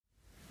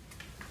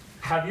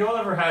have you all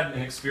ever had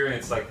an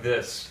experience like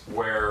this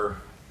where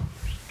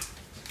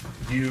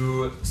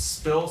you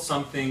spill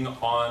something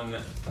on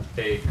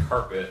a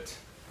carpet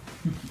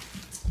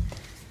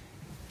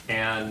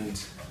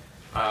and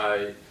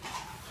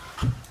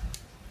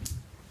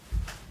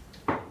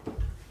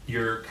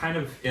you're kind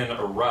of in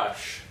a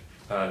rush,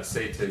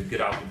 say to get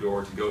out the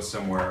door, to go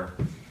somewhere,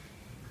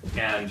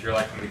 and you're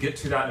like, I'm going to get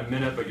to that in a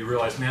minute, but you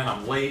realize, man,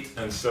 I'm late,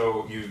 and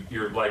so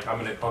you're like,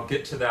 I'll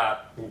get to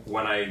that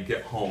when I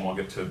get home. I'll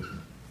get to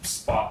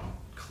spot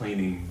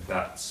cleaning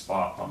that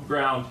spot on the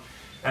ground.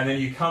 And then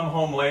you come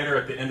home later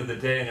at the end of the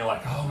day and you're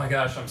like, oh my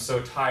gosh, I'm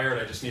so tired,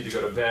 I just need to go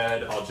to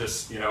bed. I'll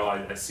just,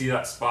 I see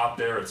that spot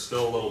there, it's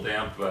still a little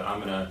damp, but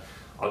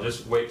I'll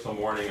just wait till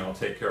morning and I'll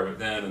take care of it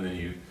then. And then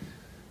you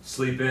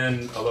sleep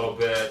in a little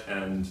bit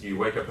and you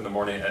wake up in the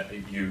morning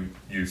and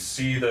you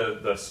see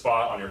the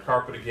spot on your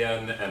carpet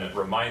again, and it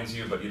reminds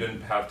you, but you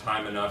didn't have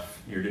time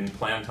enough, you didn't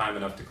plan time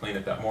enough to clean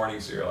it that morning,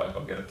 so you're like,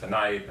 I'll get it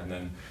tonight, and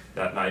then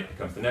that night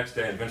becomes the next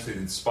day, and eventually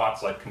the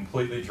spot's like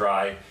completely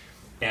dry.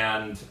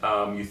 And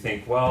you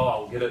think, well,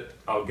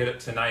 I'll get it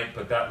tonight,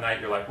 but that night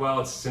you're like,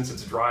 well, since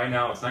it's dry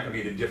now, it's not going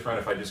to be any different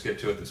if I just get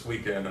to it this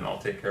weekend, and I'll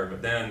take care of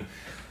it then.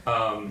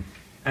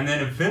 And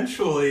then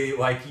eventually,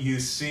 like, you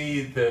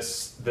see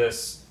this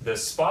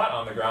spot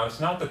on the ground. It's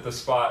not that the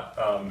spot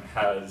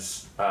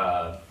has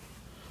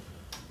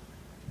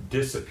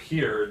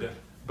disappeared,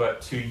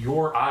 but to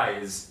your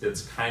eyes,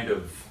 it's kind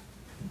of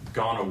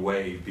gone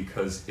away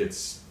because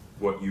it's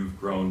what you've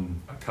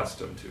grown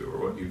accustomed to,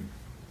 or what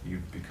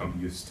you've become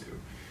used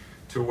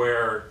to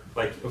where,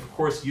 like, of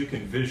course you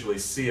can visually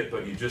see it,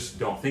 but you just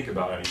don't think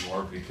about it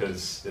anymore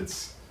because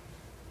it's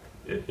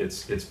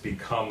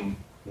become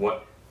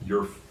what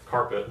your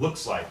carpet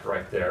looks like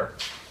right there.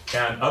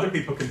 And other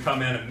people can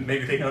come in and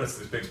maybe they notice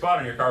this big spot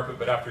on your carpet,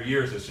 but after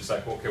years it's just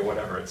like, okay,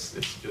 whatever, it's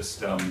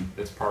just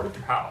it's part of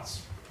your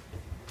house.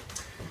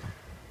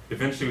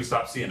 Eventually we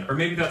stop seeing it. Or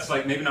maybe that's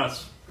like, maybe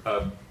not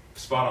a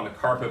spot on the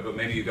carpet, but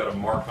maybe you've got a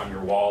mark on your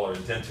wall or a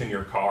dent in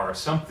your car or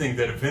something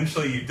that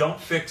eventually you don't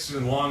fix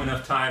in long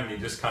enough time and you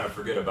just kind of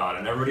forget about it.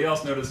 And everybody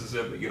else notices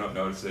it, but you don't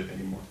notice it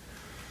anymore.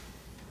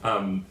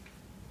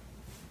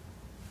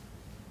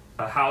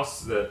 A house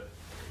that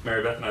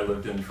Mary Beth and I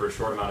lived in for a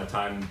short amount of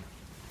time,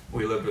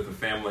 we lived with a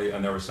family,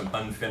 and there were some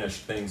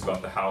unfinished things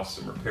about the house,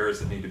 some repairs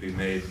that need to be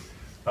made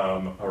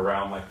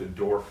around like the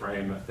door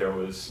frame. There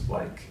was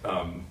like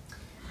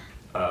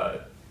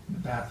the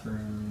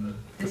bathroom.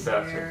 The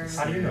bathroom.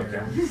 How do you know,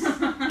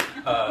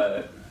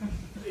 Cameron?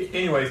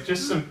 Anyways,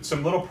 just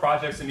some little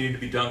projects that needed to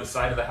be done. The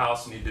side of the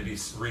house needed to be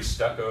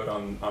re-stuccoed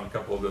on a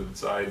couple of the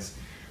sides.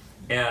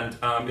 And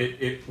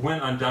it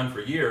went undone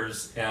for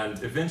years,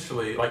 and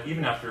eventually, like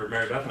even after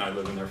Mary Beth and I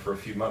lived in there for a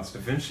few months,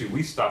 eventually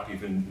we stopped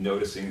even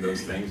noticing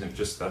those things, and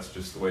that's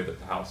just the way that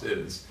the house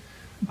is.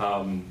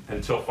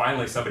 Until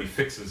finally somebody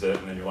fixes it,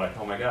 and then you're like,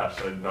 oh my gosh,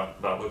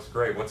 that looks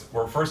great.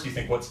 First you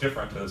think, what's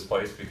different to this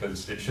place,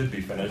 because it should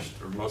be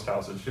finished, or most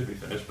houses should be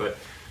finished, but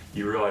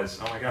you realize,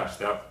 oh my gosh,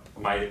 that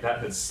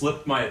had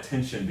slipped my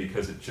attention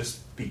because it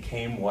just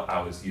became what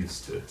I was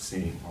used to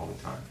seeing all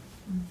the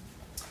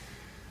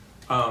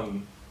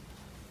time.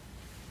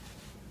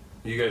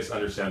 You guys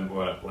understand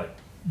what, like,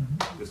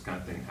 this kind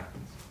of thing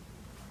happens.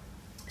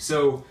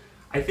 So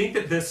I think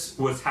that this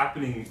was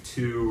happening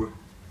to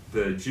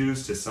the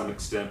Jews to some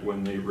extent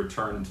when they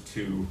returned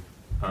to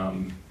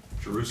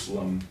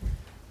Jerusalem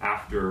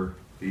after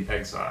the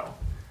exile.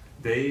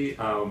 They,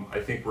 I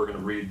think we're going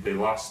to read, they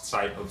lost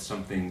sight of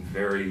something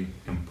very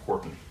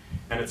important.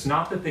 And it's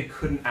not that they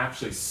couldn't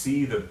actually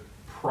see the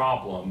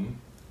problem,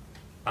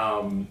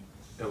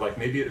 like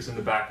maybe it was in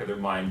the back of their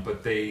mind,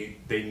 but they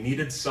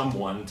needed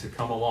someone to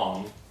come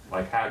along,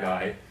 like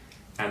Haggai,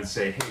 and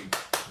say, hey,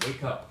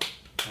 wake up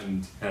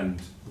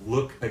and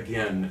look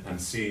again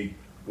and see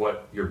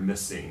what you're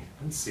missing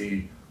and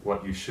see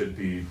what you should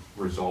be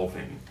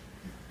resolving.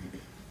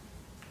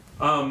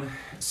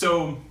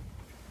 So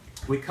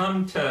we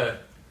come to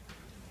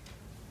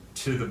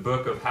the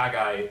book of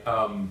Haggai.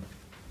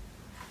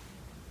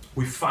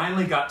 We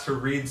finally got to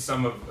read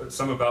some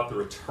about the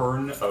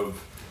return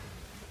of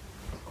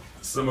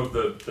some of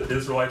the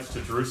Israelites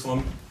to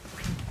Jerusalem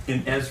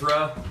in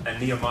Ezra and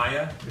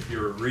Nehemiah. If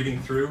you're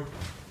reading through,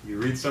 you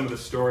read some of the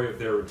story of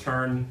their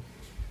return.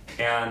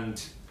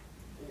 And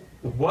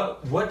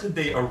what did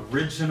they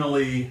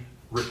originally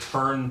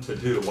return to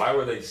do? Why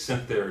were they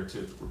sent there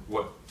to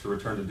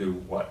return to do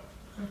what?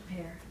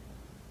 Repair.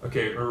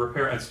 Okay,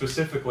 repair, and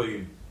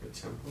specifically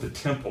the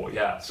temple.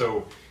 Yeah.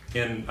 So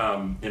in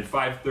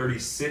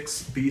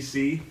 536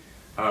 BC.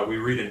 We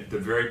read in the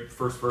very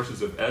first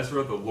verses of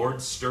Ezra, the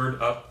Lord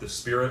stirred up the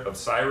spirit of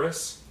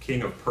Cyrus,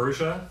 king of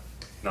Persia,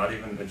 not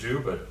even a Jew,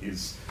 but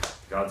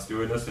God's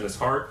doing this in his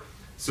heart,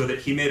 so that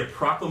he made a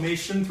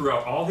proclamation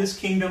throughout all his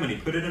kingdom, and he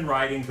put it in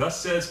writing. Thus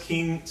says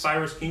King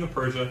Cyrus, king of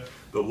Persia,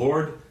 the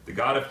Lord, the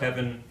God of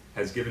heaven,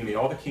 has given me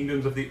all the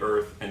kingdoms of the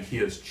earth, and he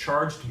has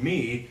charged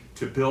me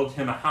to build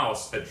him a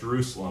house at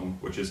Jerusalem,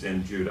 which is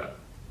in Judah.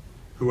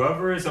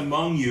 Whoever is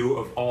among you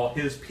of all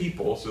his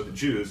people, so the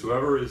Jews,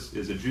 whoever is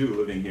a Jew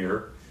living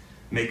here,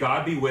 May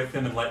God be with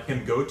him and let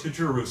him go to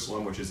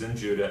Jerusalem, which is in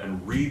Judah,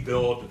 and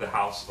rebuild the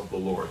house of the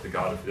Lord, the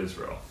God of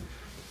Israel.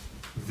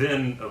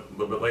 Then, a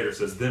little bit later, it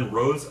says, then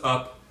rose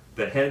up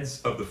the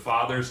heads of the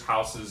fathers'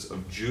 houses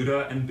of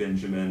Judah and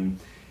Benjamin,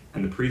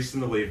 and the priests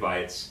and the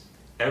Levites,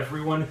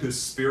 everyone whose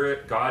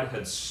spirit God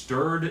had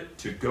stirred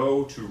to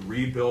go to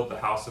rebuild the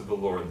house of the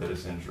Lord that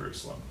is in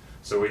Jerusalem.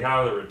 So we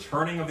have the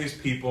returning of these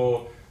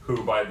people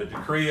who, by the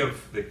decree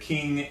of the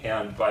king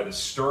and by the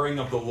stirring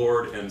of the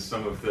Lord in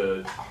some of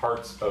the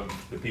hearts of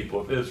the people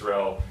of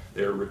Israel,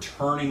 they're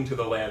returning to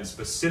the land.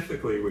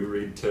 Specifically, we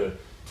read to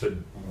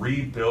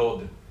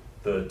rebuild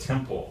the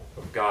temple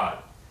of God.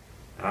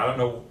 And I don't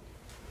know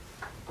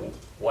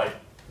like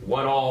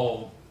what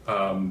all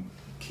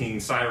King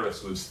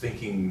Cyrus was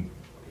thinking,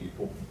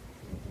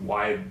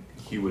 why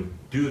he would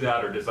do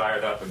that or desire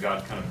that, but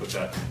God kind of put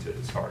that into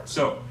his heart.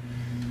 So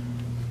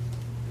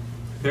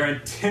their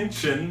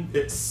intention,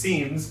 it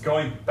seems,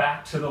 going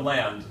back to the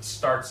land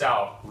starts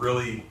out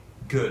really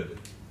good.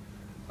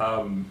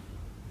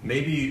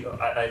 Maybe,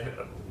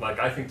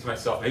 I think to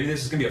myself, maybe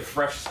this is going to be a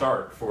fresh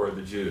start for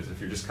the Jews.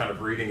 If you're just kind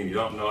of reading and you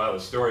don't know how the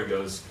story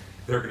goes,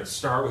 they're going to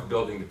start with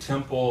building the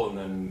temple,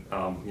 and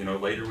then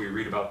later we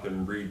read about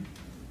them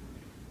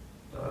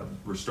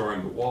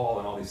restoring the wall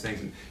and all these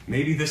things. And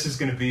maybe this is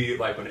going to be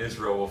like when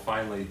Israel will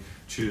finally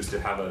choose to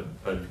have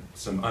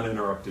some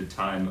uninterrupted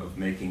time of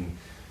making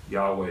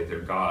Yahweh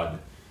their God.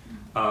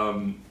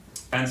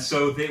 And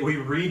so we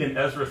read in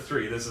Ezra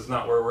 3, this is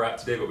not where we're at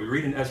today, but we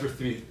read in Ezra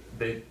 3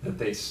 that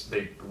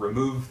they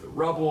remove the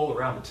rubble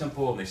around the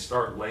temple and they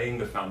start laying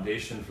the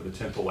foundation for the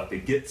temple. Like they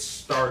get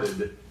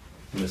started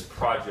in this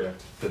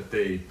project that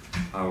they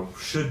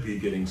should be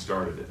getting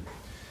started in.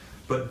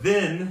 But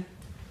then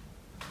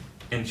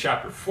in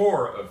chapter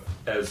 4 of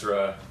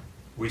Ezra,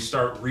 we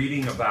start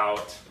reading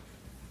about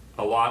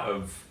a lot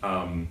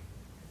of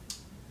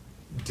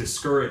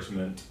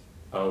discouragement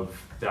of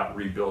that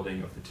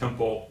rebuilding of the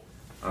temple.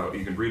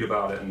 You can read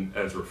about it in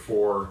Ezra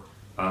 4,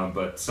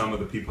 but some of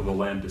the people of the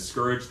land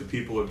discouraged the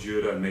people of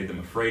Judah and made them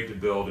afraid to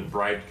build and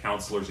bribed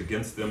counselors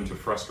against them to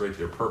frustrate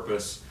their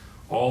purpose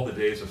all the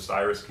days of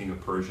Cyrus, king of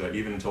Persia,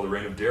 even until the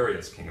reign of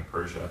Darius, king of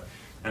Persia.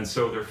 And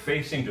so they're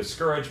facing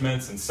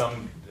discouragements and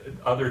some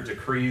other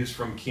decrees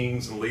from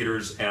kings and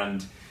leaders,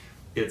 and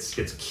it's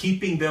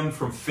keeping them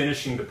from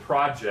finishing the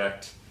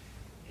project.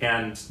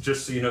 And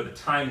just so you know the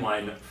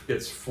timeline,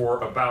 it's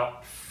for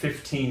about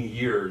 15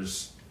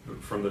 years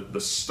from the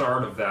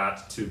start of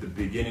that to the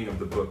beginning of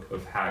the book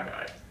of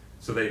Haggai.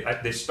 So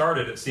they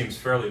started, it seems,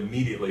 fairly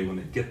immediately when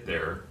they get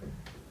there,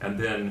 and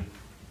then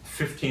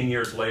 15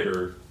 years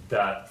later,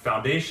 that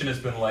foundation has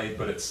been laid,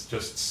 but it's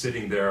just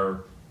sitting there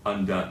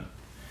undone.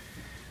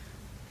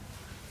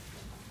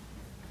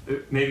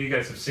 Maybe you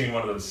guys have seen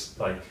one of those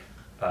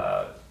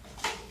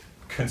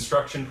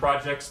construction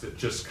projects that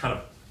just kind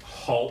of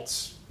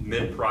halts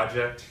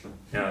mid-project,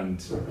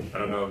 and I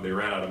don't know if they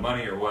ran out of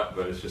money or what,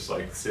 but it's just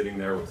like sitting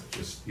there with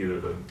just either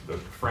the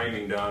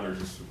framing done or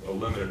just a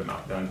limited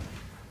amount done.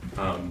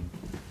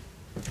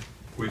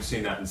 We've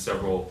seen that in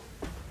several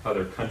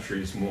other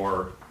countries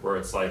more, where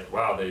it's like,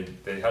 wow,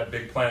 they had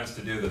big plans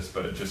to do this,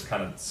 but it just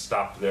kind of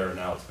stopped there, and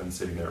now it's been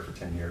sitting there for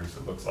 10 years,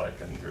 it looks like,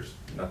 and there's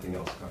nothing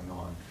else going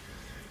on.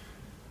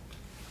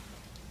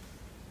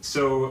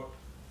 So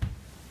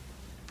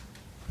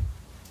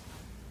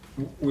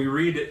we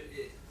read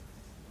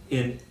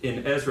in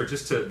Ezra,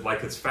 just to,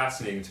 it's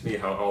fascinating to me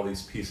how all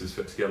these pieces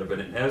fit together, but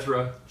in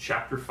Ezra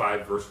chapter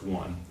 5, verse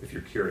 1, if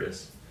you're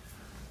curious,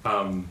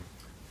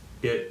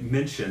 it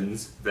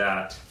mentions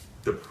that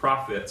the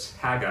prophets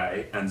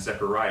Haggai and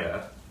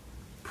Zechariah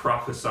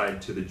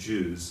prophesied to the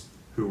Jews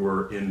who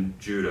were in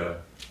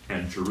Judah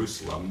and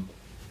Jerusalem.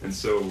 And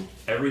so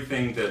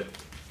everything that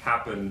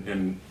happened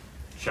in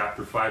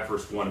chapter 5,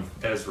 verse 1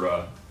 of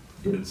Ezra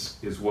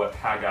is what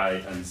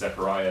Haggai and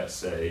Zechariah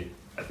say,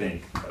 I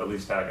think, at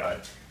least Haggai,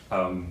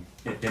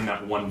 in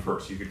that one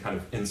verse. You could kind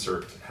of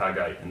insert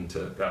Haggai into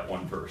that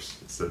one verse.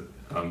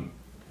 And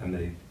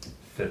they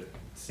fit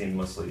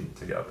seamlessly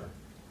together.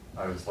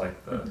 I was like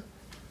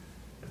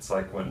it's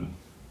like when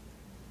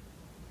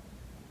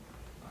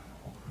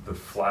the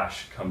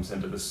Flash comes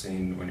into the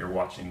scene when you're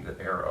watching the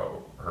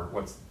Arrow, or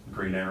what's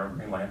Green Arrow,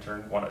 Green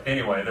Lantern?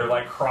 Anyway, they're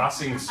like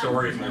crossing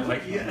stories, and they're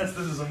like, yes,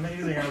 this is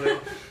amazing how they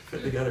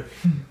fit together.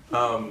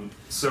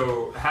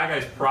 So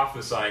Haggai's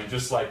prophesying,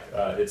 just like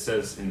it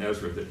says in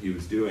Ezra that he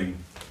was doing.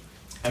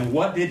 And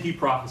what did he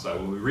prophesy?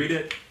 Well, we read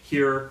it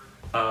here.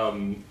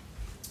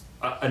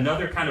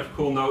 Another kind of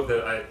cool note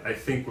that I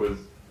think was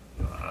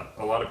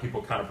a lot of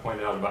people kind of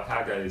pointed out about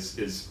Haggai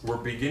is we're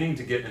beginning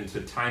to get into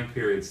time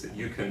periods that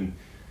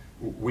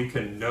we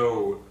can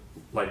know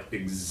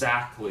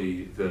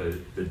exactly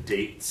the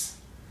dates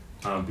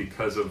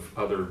because of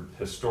other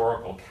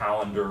historical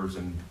calendars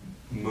and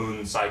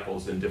moon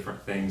cycles and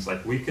different things.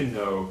 We can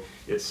know,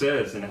 it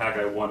says in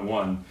Haggai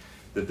 1:1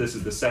 that this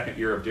is the second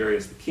year of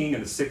Darius the king,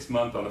 in the 6th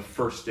month on the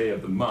 1st day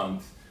of the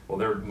month. Well,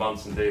 their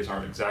months and days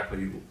don't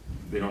exactly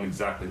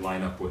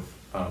line up with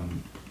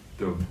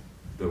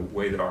the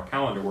way that our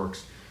calendar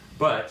works.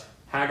 But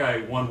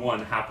Haggai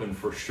 1:1 happened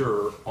for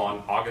sure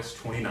on August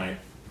 29th,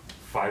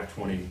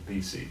 520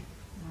 BC.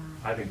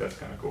 I think that's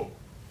kind of cool.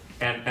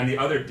 And the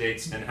other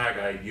dates in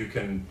Haggai, you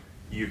can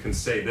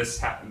say this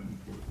happened.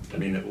 I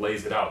mean, it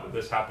lays it out, but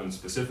this happened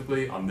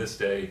specifically on this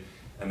day.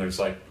 And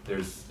like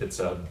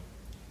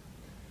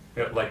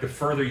the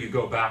further you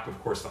go back, of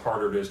course, the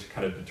harder it is to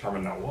kind of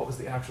determine now what was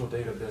the actual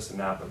date of this and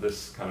that. But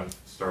this kind of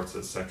starts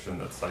a section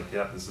that's like,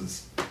 yeah,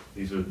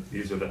 these are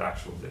the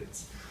actual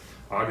dates.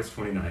 August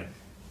 29th,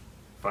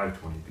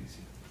 520 BC.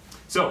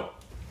 So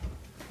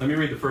let me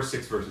read the first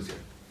 6 verses here.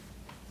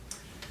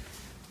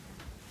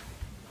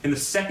 In the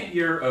 2nd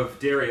year of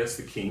Darius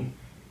the king,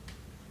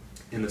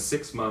 in the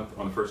 6th month,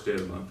 on the 1st day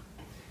of the month,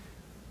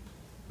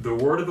 the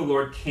word of the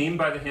Lord came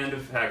by the hand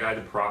of Haggai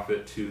the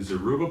prophet to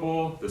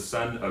Zerubbabel, the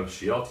son of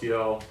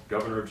Shealtiel,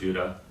 governor of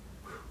Judah,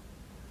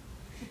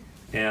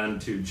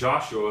 and to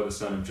Joshua, the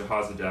son of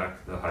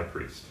Jehozadak, the high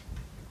priest.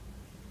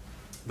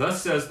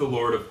 Thus says the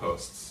Lord of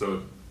hosts.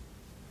 So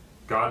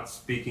God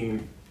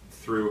speaking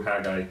through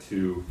Haggai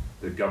to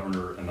the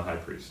governor and the high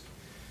priest.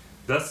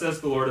 Thus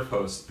says the Lord of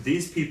hosts,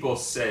 these people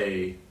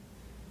say,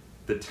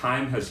 the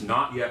time has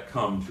not yet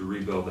come to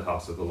rebuild the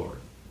house of the Lord.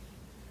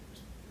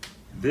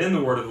 Then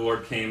the word of the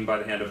Lord came by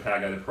the hand of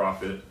Haggai the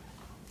prophet.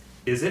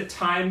 Is it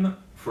time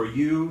for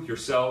you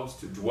yourselves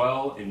to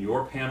dwell in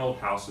your paneled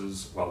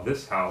houses while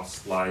this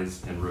house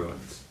lies in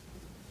ruins?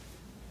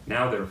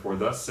 Now therefore,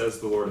 thus says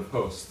the Lord of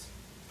hosts,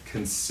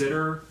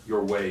 consider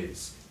your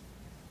ways.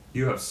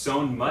 You have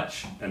sown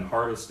much and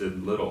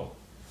harvested little.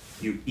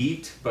 You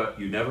eat, but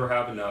you never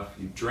have enough.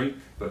 You drink,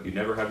 but you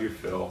never have your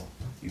fill.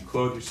 You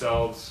clothe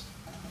yourselves,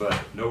 but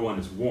no one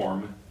is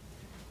warm.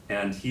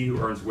 And he who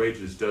earns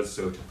wages does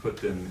so to put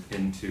them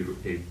into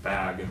a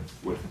bag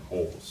with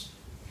holes.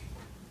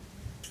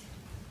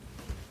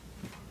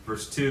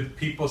 Verse 2,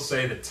 people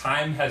say the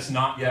time has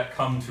not yet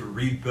come to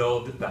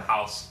rebuild the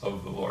house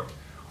of the Lord.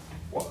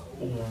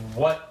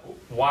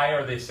 Why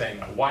are they saying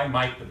that? Why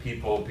might the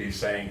people be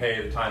saying,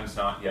 hey, the time's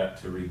not yet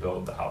to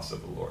rebuild the house of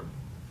the Lord?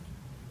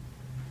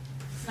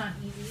 It's not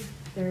easy.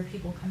 There are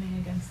people coming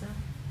against them.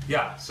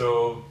 Yeah,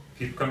 so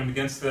people coming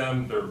against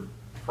them, they're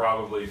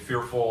probably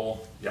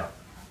fearful. Yeah.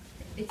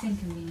 It's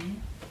inconvenient.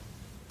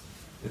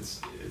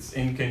 It's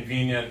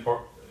inconvenient,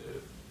 or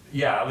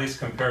yeah, at least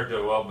compared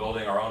to, well,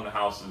 building our own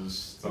house is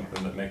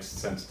something that makes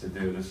sense to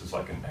do. This is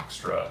like an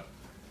extra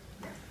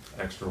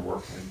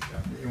work.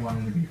 Yeah. They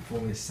wanted to be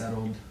fully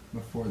settled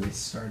before they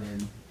started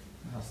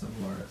the house of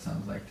the Lord. It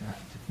sounds like to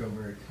feel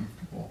very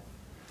comfortable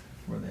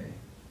before they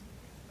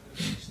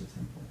finish the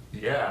temple.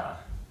 Yeah.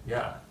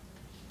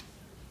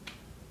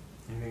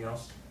 Anything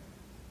else?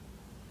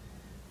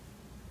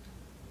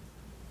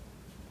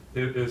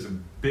 It is a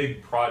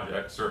big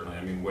project, certainly.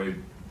 I mean, way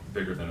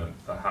bigger than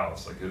a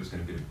house. Like, it was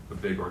going to be a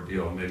big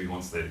ordeal. And maybe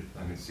once they,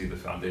 see the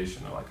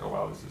foundation, they're like, oh,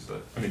 wow, this is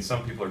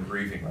some people are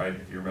grieving, right?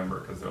 If you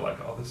remember, because they're like,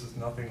 oh, this is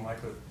nothing like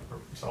a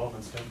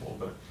Solomon's temple.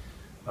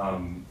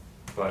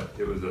 But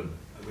it was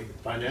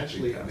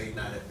financially, it may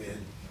not have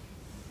been,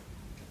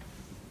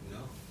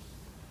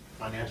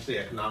 financially,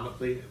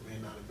 economically, it may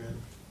not have been.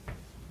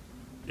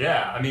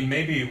 Yeah,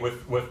 maybe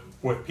with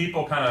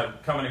people kind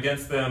of coming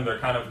against them, they're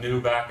kind of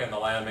new back in the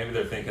land. Maybe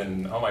they're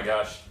thinking, oh my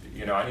gosh,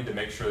 I need to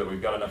make sure that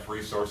we've got enough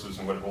resources,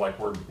 and we're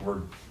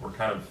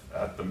kind of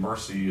at the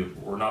mercy of,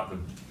 we're not the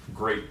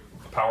great,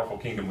 powerful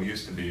kingdom we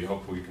used to be.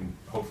 Hopefully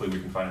we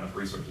can find enough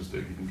resources to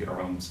even get our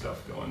own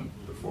stuff going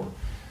before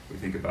we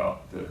think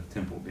about the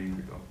temple being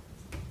rebuilt.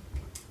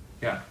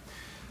 Yeah.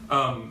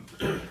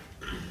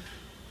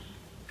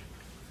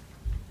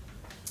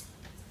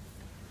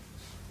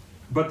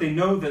 But they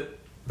know that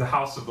the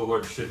house of the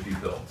Lord should be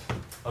built.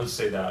 I'll just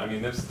say that.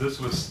 This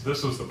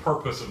was the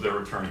purpose of their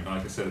returning,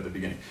 like I said at the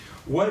beginning.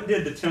 What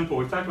did the temple,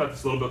 we've talked about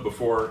this a little bit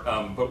before,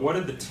 but what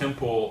did the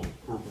temple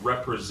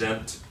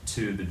represent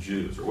to the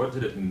Jews, or what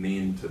did it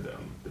mean to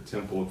them, the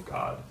temple of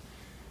God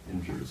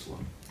in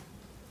Jerusalem?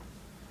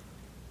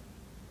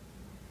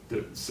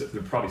 There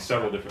are probably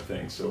several different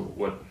things, so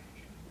what?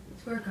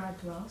 It's where God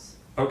dwells.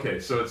 Okay,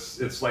 so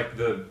it's like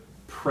the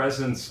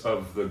presence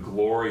of the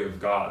glory of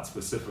God,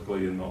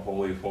 specifically in the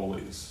Holy of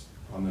Holies,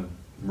 on the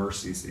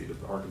mercy seat of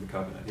the Ark of the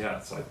Covenant. Yeah,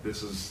 it's like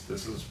this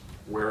is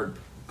where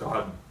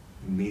God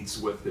meets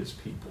with his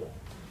people.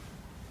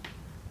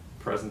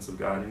 Presence of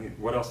God.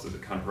 What else does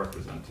it kind of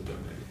represent to them,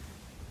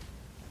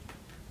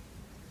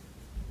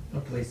 maybe?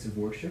 A place of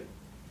worship.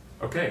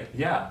 Okay,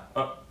 yeah,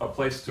 a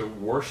place to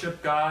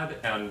worship God,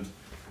 and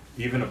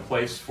even a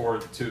place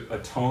to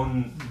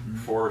atone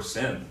for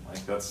sin.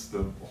 Like, that's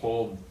the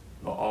whole,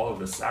 all of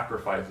the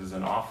sacrifices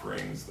and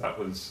offerings. That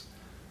was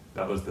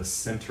the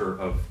center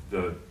of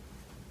the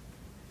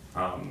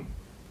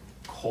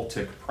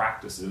cultic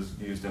practices,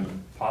 used in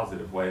a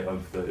positive way,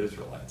 of the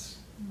Israelites.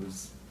 It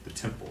was the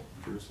temple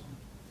of Jerusalem.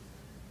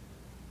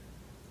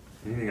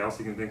 Anything else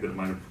you can think that it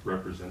might have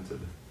represented?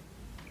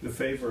 The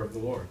favor of the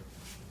Lord.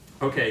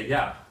 Okay,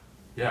 yeah.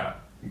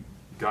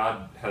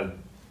 God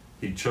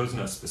he'd chosen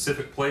a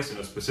specific place and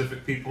a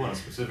specific people and a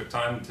specific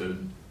time to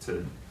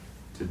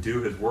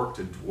do his work,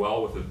 to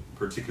dwell with a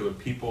particular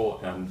people,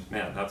 and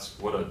man,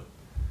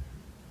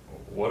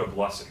 what a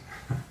blessing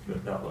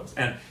that was.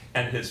 And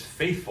his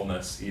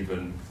faithfulness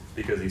even,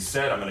 because he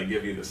said, I'm going to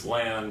give you this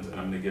land, and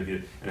I'm going to give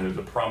you, and there's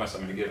a promise,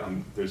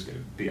 there's going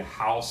to be a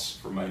house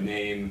for my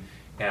name,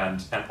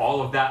 and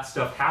all of that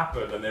stuff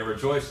happened, and they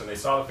rejoiced, and they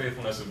saw the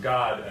faithfulness of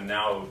God, and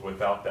now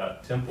without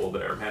that temple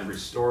there, and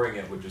restoring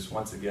it would just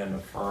once again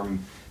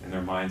affirm in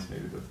their minds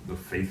maybe the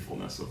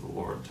faithfulness of the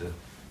Lord to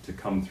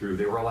come through.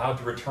 They were allowed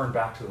to return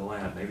back to the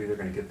land. Maybe they're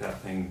going to get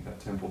that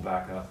temple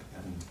back up,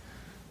 and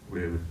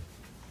we would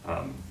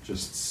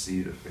just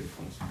see the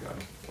faithfulness of God.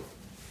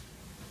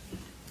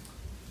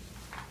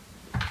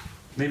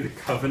 Maybe the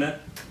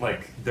covenant,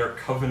 like their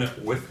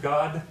covenant with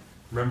God.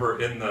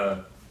 Remember in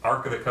the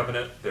Ark of the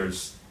Covenant,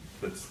 that's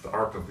the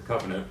Ark of the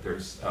Covenant,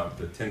 there's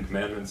the Ten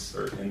Commandments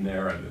are in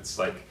there, and it's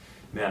like,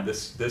 man,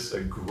 this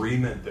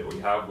agreement that we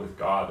have with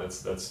God,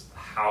 that's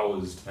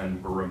housed,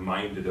 and we're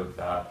reminded of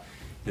that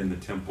in the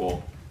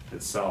temple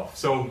itself.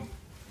 So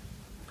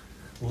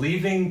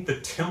leaving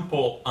the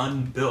temple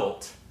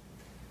unbuilt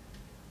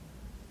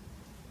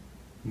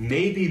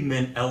maybe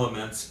meant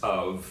elements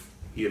of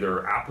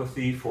either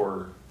apathy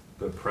for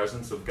the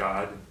presence of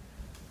God,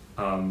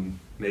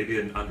 maybe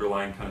an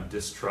underlying kind of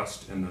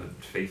distrust in the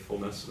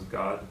faithfulness of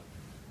God,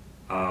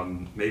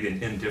 maybe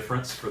an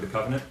indifference for the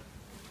covenant,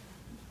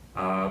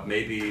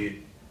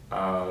 maybe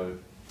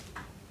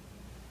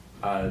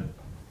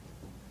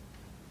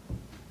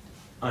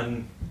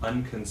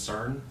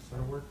unconcern, is that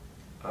a word?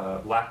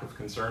 Lack of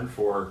concern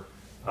for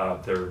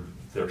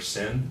their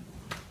sin.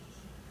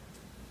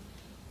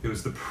 It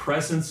was the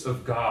presence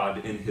of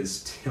God in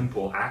his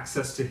temple,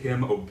 access to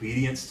him,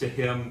 obedience to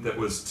him, that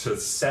was to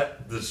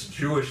set this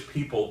Jewish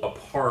people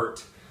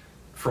apart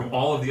from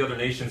all of the other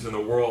nations in the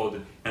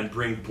world and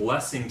bring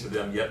blessing to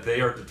them, yet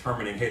they are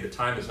determining, hey, the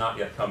time has not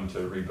yet come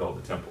to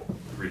rebuild the temple.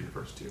 Read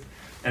verse 2.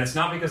 And it's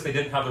not because they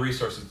didn't have the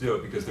resources to do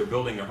it, because they're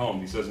building their home.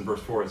 He says in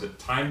verse 4, is it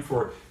time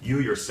for you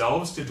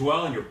yourselves to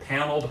dwell in your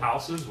paneled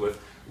houses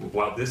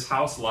while this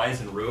house lies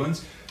in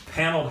ruins?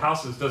 Paneled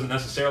houses doesn't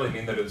necessarily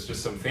mean that it's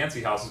just some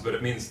fancy houses, but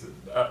it means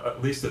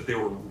at least that they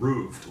were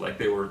roofed, like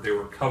they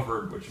were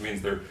covered, which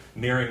means they're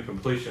nearing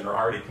completion or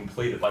already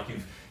completed. Like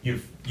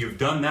you've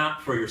done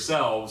that for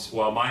yourselves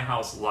while my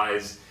house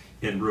lies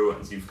in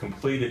ruins. You've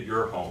completed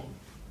your home,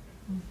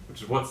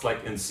 which is what's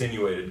like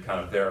insinuated kind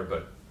of there,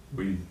 but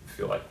we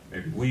feel like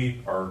maybe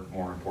we are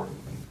more important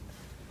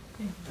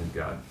than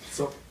God.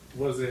 So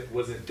was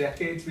it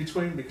decades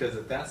between? Because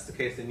if that's the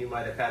case, then you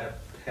might have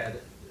had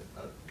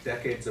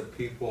decades of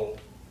people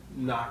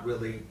not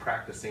really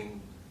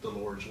practicing the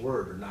Lord's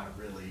word, or not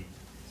really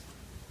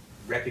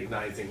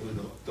recognizing who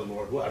the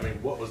Lord was. I mean,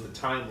 what was the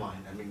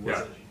timeline? I mean,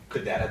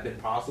 could that have been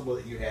possible,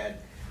 that you had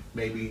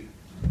maybe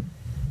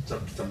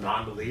some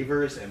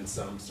non-believers and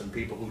some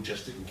people who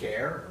just didn't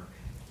care? Or?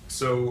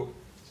 So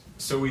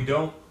we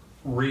don't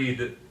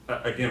read,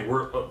 again,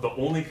 we're the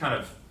only kind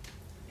of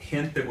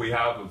hint that we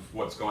have of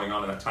what's going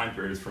on in that time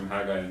period is from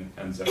Haggai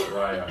and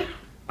Zechariah.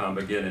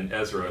 Again, in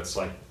Ezra, it's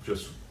like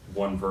just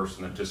one verse,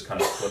 and it just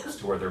kind of flips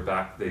to where they're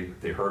back.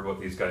 They heard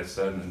what these guys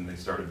said, and then they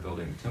started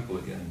building the temple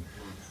again.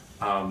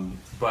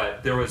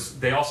 But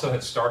they also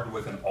had started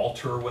with an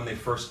altar when they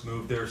first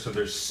moved there, so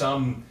there's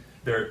some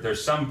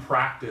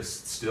practice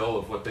still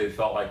of what they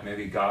felt like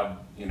maybe God,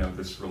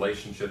 this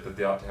relationship that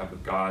they ought to have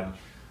with God.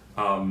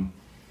 But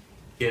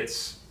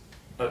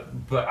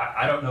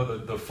I don't know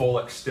the full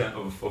extent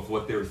of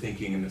what they were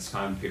thinking in this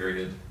time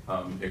period,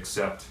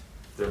 except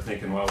they're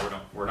thinking, well,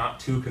 we're not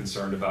too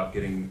concerned about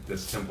getting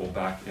this temple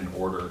back in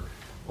order,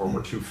 or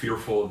we're too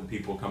fearful of the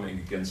people coming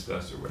against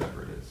us, or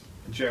whatever it is.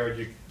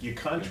 Jared, you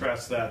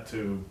contrast that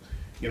to,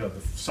 the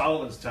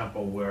Solomon's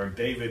temple, where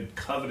David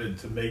coveted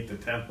to make the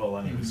temple,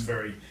 and he was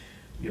very,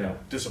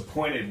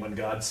 disappointed when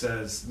God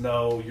says,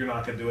 no, you're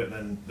not going to do it.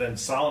 And then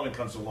Solomon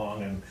comes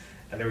along, and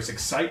there was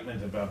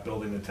excitement about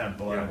building the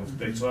temple, and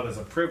they saw it as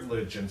a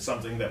privilege and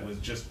something that was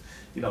just,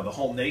 the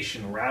whole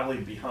nation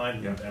rallied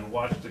behind it and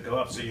watched it go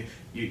up. So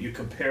you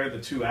compare the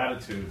two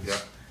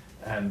attitudes,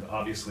 and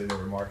obviously they're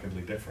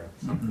remarkably different.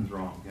 Something's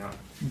wrong,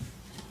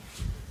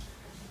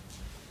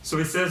 So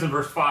he says in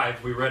verse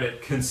 5, we read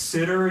it,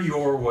 consider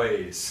your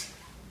ways.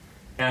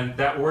 And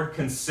that word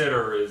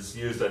consider is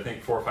used, I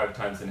think, 4 or 5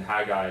 times in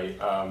Haggai.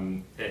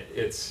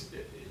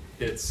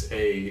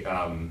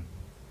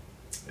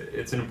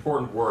 It's an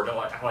important word.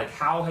 Like,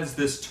 how has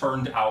this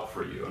turned out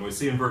for you? And we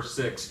see in verse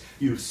 6,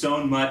 you've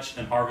sown much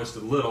and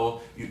harvested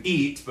little. You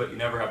eat, but you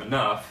never have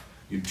enough.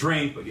 You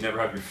drink, but you never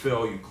have your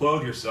fill. You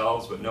clothe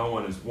yourselves, but no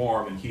one is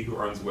warm. And he who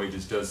earns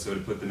wages does so to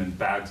put them in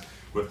bags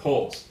with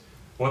holes.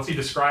 What's he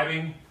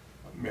describing?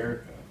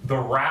 America. The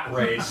rat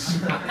race.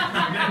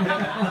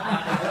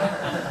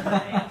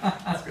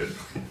 That's good.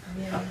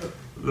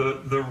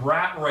 The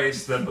rat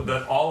race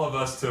that all of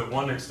us, to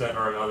one extent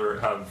or another,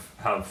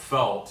 have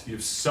felt.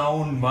 You've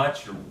sown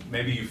much.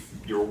 Maybe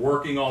you're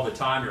working all the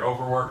time. You're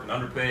overworked and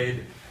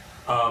underpaid.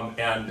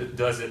 And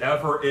does it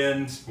ever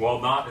end?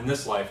 Well, not in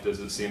this life does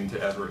it seem to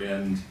ever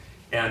end.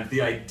 And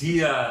the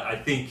idea, I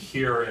think,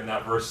 here in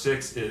that verse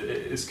 6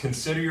 is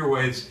consider your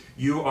ways.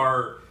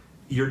 You're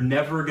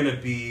never going to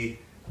be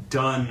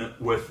done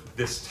with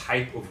this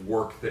type of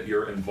work that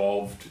you're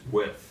involved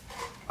with.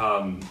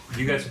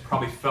 You guys have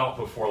probably felt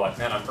before, like,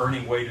 man, I'm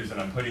earning wages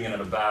and I'm putting it in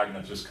a bag and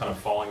it's just kind of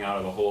falling out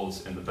of the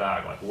holes in the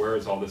bag. Like, where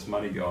is all this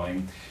money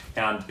going?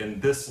 And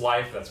in this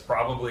life, that's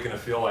probably going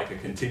to feel like a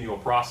continual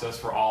process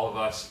for all of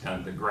us,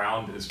 and the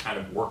ground is kind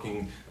of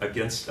working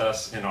against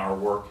us in our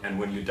work. And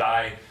when you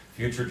die,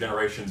 future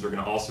generations are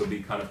going to also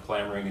be kind of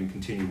clamoring and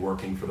continue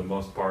working for the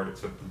most part,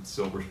 except the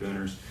silver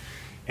spooners.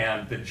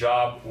 And the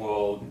job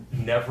will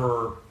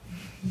never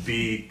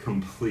be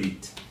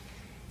complete.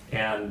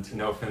 And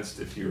no offense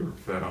if you're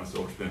fed on a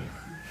silver spoon.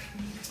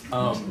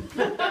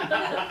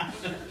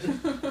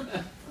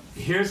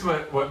 Here's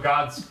what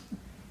God's,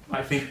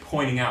 I think,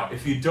 pointing out.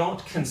 If you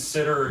don't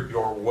consider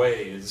your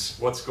ways,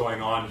 what's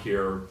going on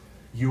here,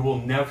 you will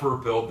never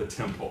build the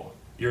temple.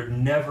 You're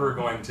never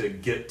going to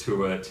get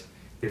to it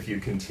if you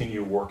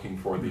continue working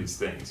for these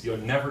things. You're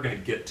never going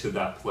to get to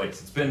that place.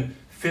 It's been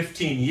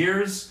 15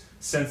 years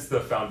since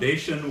the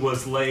foundation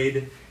was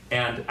laid,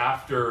 and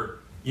after,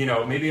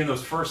 maybe in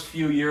those first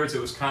few years,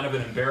 it was kind of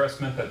an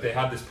embarrassment that they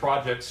had this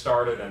project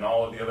started and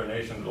all of the other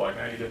nations were like,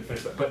 you didn't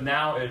finish that. But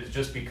now it has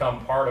just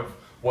become part of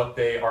what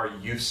they are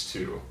used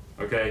to,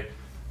 okay?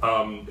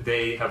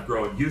 They have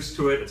grown used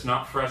to it. It's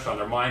not fresh on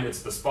their mind.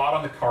 It's the spot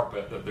on the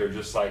carpet that they're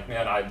just like,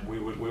 man, we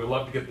would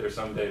love to get there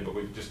someday, but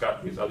we've just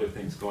got these other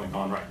things going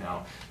on right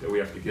now that we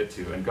have to get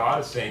to. And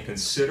God is saying,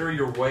 consider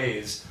your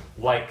ways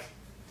like,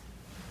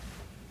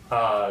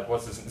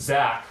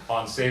 Zach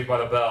on Saved by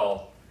the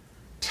Bell.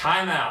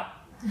 Time out.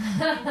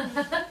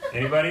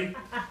 Anybody?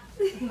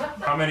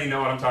 How many know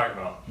what I'm talking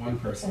about? One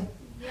person.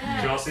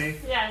 Yes. Chelsea?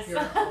 Yes.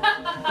 I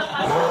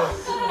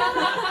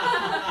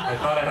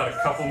thought I had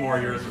a couple more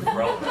years of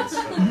relevance.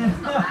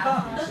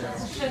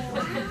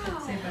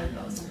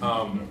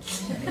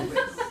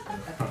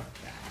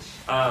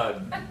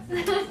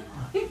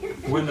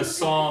 When the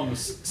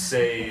Psalms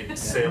say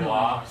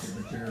Selah,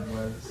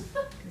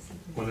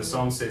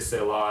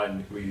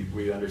 and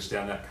we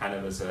understand that kind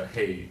of as a,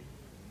 hey,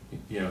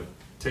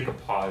 take a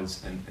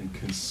pause and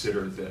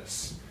consider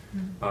this.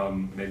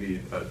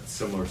 Maybe a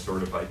similar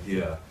sort of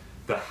idea.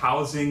 The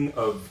housing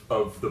of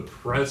the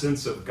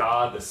presence of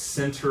God, the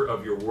center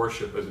of your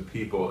worship as a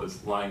people,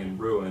 is lying in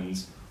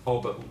ruins. Oh,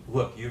 but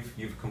look,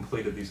 you've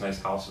completed these nice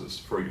houses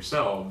for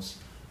yourselves.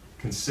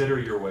 Consider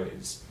your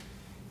ways.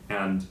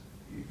 And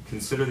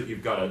consider that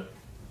you've got a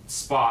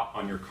spot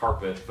on your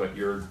carpet, but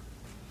you're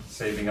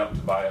saving up to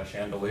buy a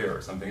chandelier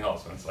or something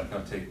else. And it's like,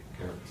 no, take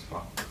care of the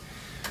spot.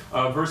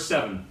 Verse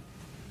 7.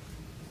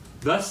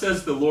 Thus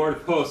says the Lord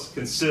of hosts,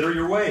 consider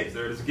your ways.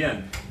 There it is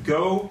again.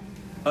 Go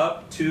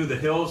up to the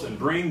hills and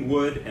bring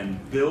wood and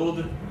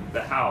build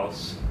the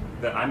house,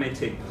 that I may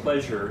take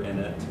pleasure in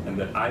it, and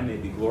that I may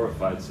be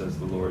glorified, says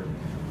the Lord.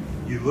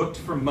 You looked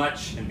for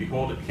much, and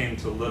behold, it came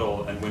to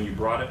little, and when you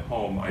brought it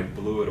home, I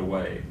blew it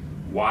away.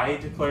 Why,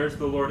 declares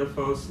the Lord of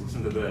hosts?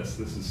 Listen to this.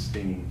 This is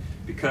stinging.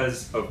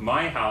 Because of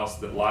my house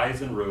that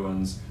lies in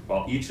ruins,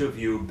 while each of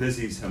you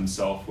busies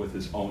himself with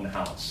his own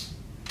house.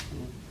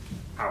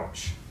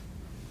 Ouch.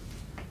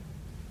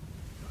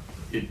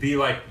 It'd be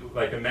like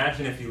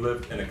imagine if you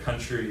lived in a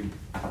country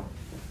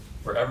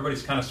where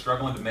everybody's kind of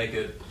struggling to make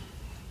it,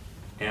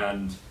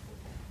 and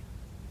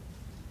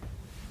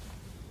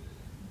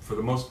for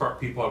the most part,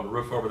 people have a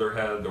roof over their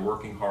head, they're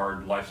working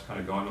hard, life's kind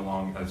of going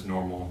along as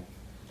normal.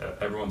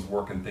 Everyone's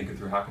working, thinking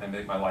through, how can I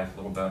make my life a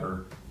little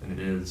better than it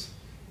is?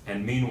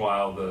 And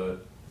meanwhile, the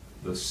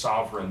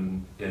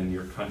sovereign in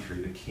your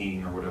country, the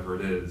king or whatever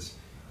it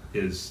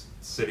is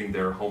sitting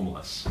there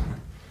homeless.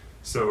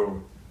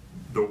 So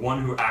the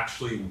one who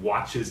actually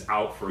watches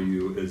out for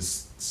you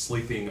is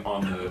sleeping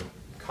on the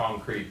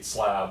concrete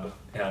slab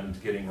and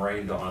getting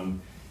rained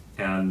on,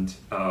 and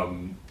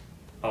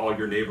all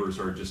your neighbors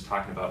are just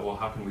talking about, well,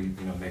 how can we,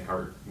 make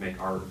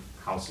our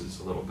houses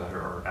a little better,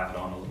 or add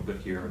on a little bit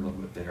here, a little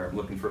bit there. I'm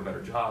looking for a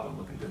better job. I'm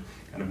looking to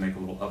kind of make a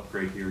little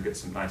upgrade here, get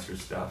some nicer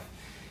stuff.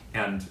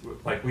 And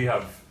like we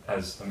have,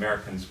 as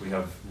Americans, we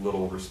have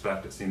little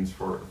respect, it seems,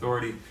 for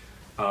authority.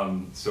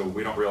 So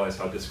we don't realize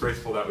how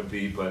disgraceful that would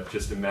be, but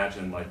just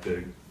imagine like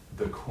the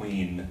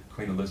Queen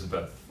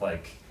Elizabeth,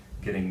 like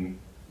getting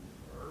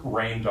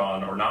rained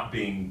on or not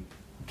being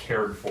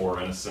cared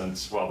for in a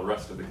sense, while the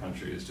rest of the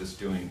country is just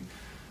doing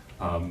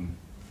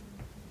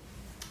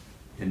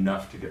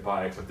enough to get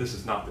by. But this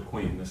is not the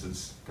Queen, this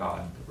is God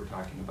that we're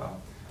talking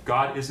about.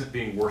 God isn't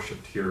being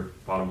worshipped here,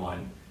 bottom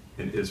line,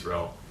 in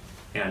Israel.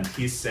 And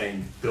he's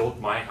saying, build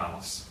my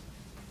house,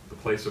 the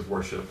place of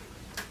worship,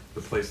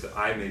 the place that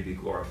I may be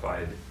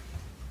glorified.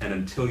 And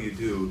until you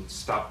do,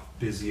 stop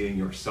busying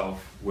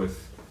yourself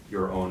with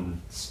your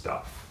own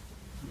stuff,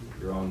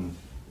 your own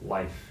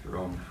life, your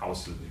own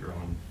houses, your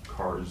own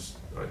cars.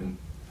 I don't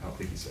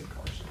think he said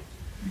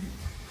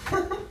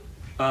cars.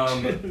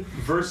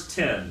 Verse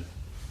 10.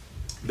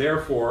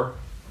 Therefore,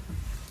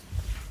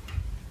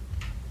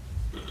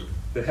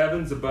 the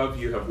heavens above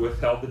you have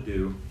withheld the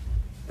dew,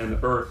 and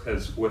the earth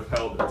has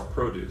withheld its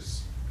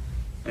produce.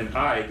 And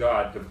I,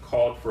 God, have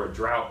called for a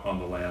drought on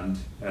the land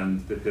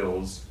and the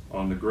hills,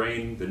 on the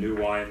grain, the new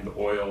wine, the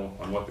oil,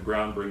 on what the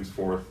ground brings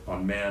forth,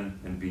 on man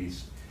and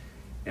beast,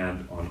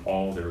 and on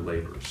all their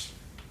labors.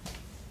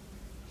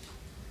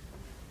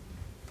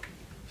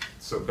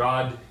 So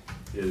God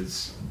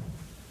is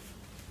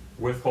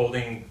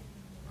withholding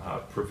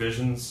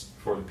provisions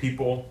for the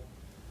people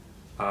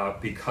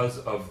because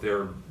of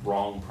their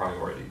wrong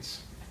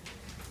priorities.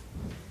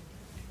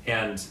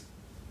 And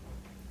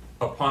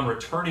upon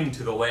returning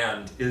to the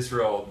land,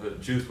 Israel, the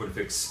Jews would have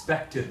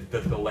expected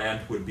that the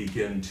land would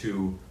begin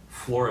to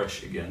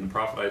flourish again. The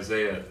prophet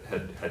Isaiah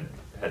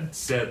had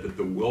said that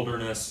the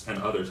wilderness,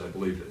 and others I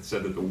believe had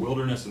said that the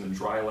wilderness and the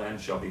dry land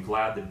shall be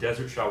glad, the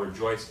desert shall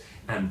rejoice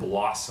and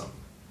blossom.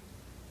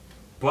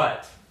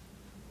 But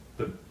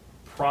the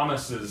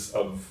promises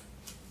of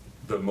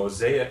the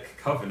Mosaic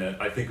covenant,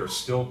 I think, are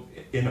still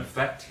in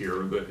effect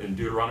here. But in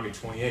Deuteronomy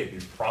 28,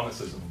 these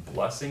promises of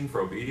blessing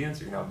for obedience,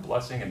 you're going to have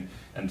blessing,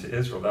 and to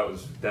Israel,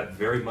 that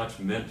very much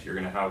meant you're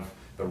going to have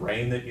the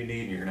rain that you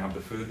need, and you're going to have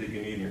the food that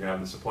you need, and you're going to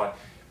have the supply,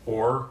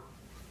 or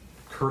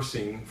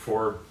cursing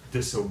for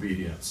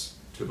disobedience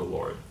to the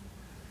Lord.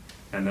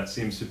 And that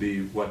seems to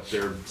be what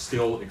they're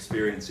still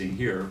experiencing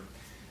here.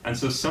 And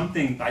so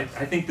I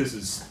think this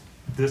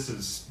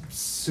is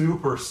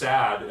super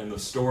sad in the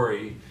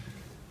story,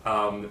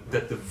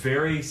 that the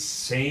very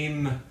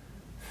same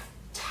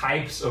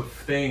types of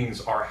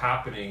things are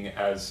happening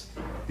as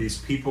these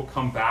people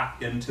come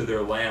back into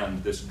their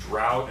land. This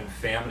drought and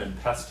famine and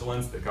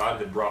pestilence that God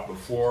had brought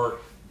before,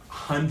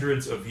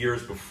 hundreds of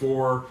years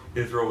before,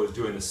 Israel was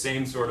doing the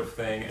same sort of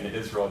thing, and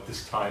Israel at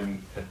this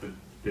time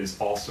is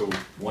also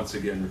once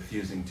again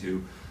refusing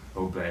to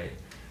obey.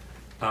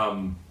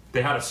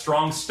 They had a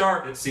strong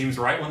start, it seems,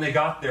 right when they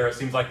got there. It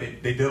seems like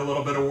they did a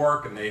little bit of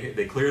work, and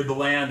they cleared the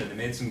land, and they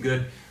made some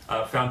good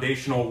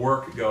foundational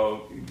work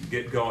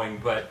get going,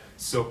 but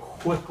so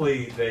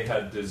quickly they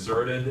had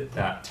deserted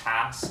that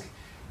task.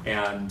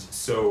 And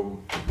so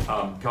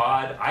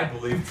God, I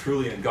believe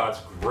truly in God's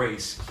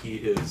grace, he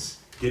is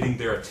getting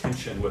their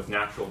attention with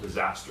natural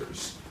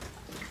disasters,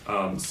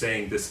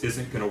 saying, this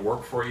isn't going to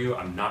work for you.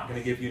 I'm not going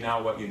to give you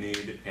now what you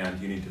need,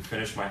 and you need to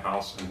finish my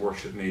house and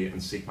worship me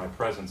and seek my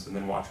presence, and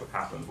then watch what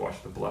happens.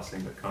 Watch the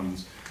blessing that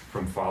comes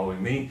from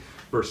following me.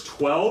 Verse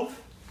 12,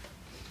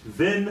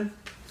 then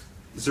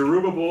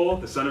Zerubbabel,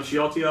 the son of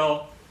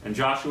Shealtiel, and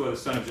Joshua, the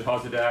son of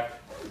Jehozadak,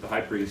 the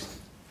high priest,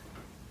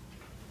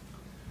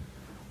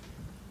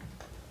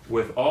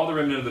 with all the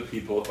remnant of the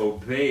people,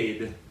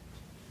 obeyed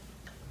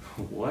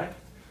what?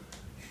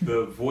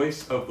 The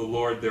voice of the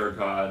Lord their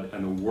God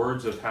and the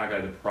words of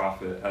Haggai the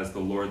prophet, as the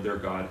Lord their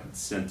God had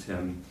sent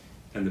him,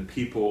 and the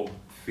people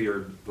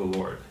feared the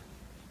Lord.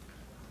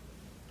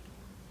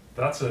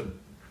 That's an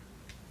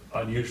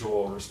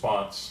unusual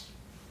response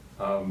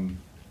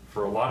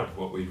for a lot of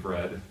what we've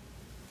read.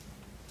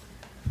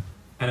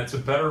 And it's a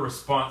better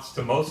response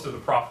to most of the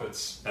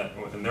prophets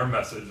and their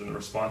message and the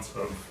response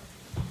of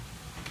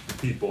the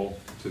people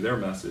to their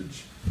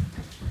message.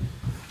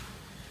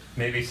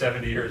 Maybe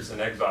 70 years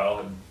in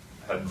exile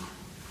had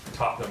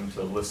taught them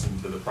to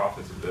listen to the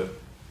prophets a bit.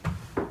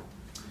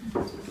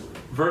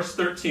 Verse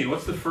 13,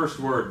 what's the first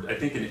word? I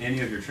think in any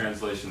of your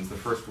translations, the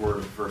first word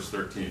of verse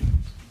 13.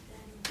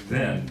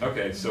 Then.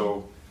 Okay,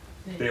 so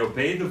they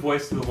obeyed the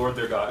voice of the Lord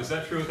their God. Is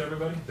that true with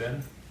everybody?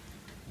 Then?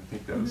 I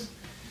think that was...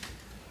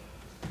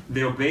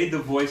 They obeyed the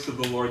voice of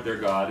the Lord their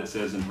God, it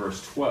says in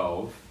verse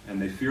 12,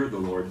 and they feared the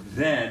Lord.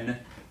 Then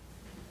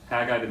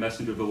Haggai, the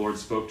messenger of the Lord,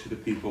 spoke to the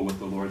people with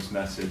the Lord's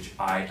message,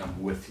 I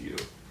am with you,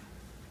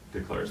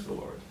 declares the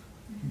Lord.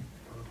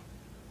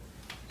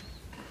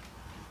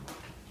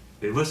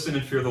 They listen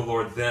and fear the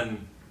Lord,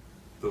 then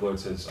the Lord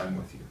says, I'm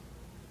with you.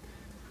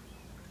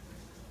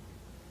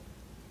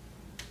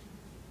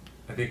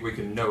 I think we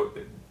can note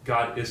that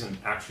God isn't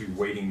actually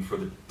waiting for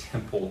the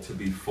temple to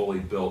be fully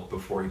built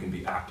before he can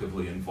be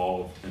actively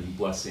involved in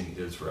blessing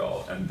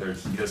Israel. And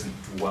he doesn't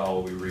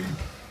dwell, we read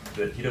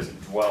that he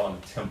doesn't dwell in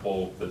a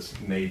temple that's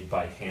made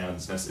by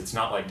hands. It's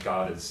not like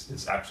God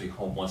is actually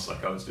homeless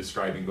like I was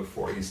describing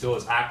before. He still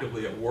is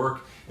actively at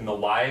work in the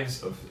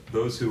lives of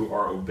those who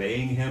are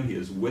obeying him. He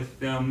is with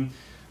them.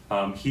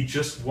 He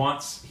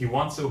wants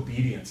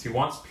obedience. He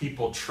wants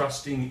people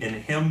trusting in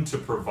him to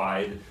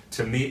provide,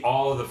 to meet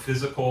all of the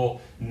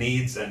physical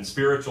needs and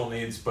spiritual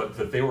needs, but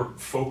that they were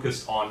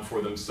focused on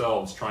for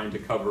themselves, trying to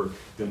cover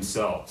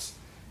themselves.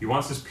 He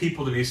wants his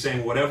people to be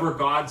saying, whatever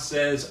God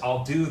says,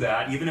 I'll do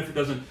that, even if it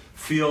doesn't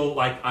feel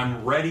like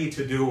I'm ready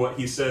to do what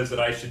he says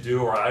that I should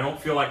do, or I don't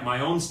feel like my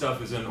own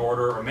stuff is in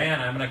order, or man,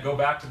 I'm going to go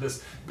back to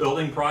this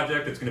building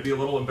project. It's going to be a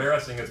little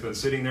embarrassing. It's been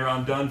sitting there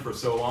undone for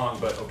so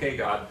long, but okay,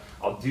 God,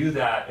 I'll do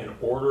that in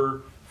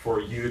order for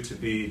you to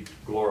be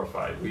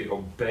glorified. We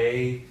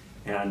obey,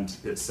 and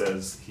it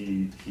says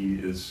he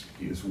is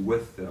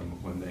with them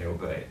when they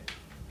obey.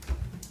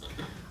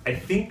 I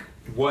think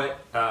what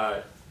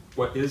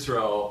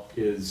Israel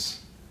is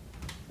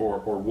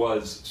or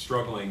was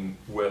struggling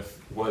with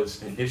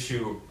was an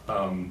issue,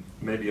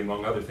 maybe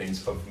among other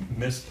things, of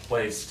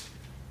misplaced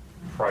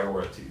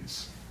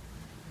priorities.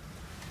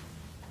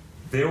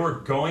 They were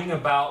going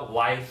about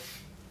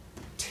life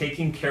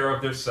taking care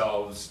of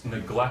themselves,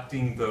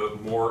 neglecting the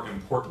more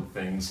important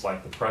things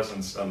like the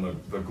presence and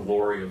the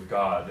glory of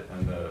God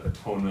and the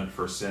atonement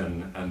for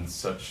sin and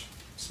such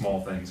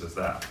small things as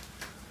that.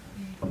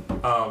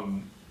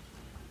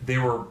 They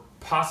were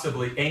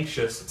possibly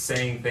anxious,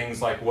 saying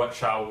things like, what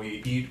shall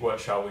we eat, what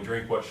shall we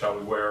drink, what shall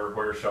we wear,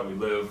 where shall we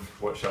live,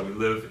 what shall we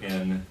live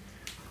in?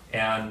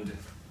 And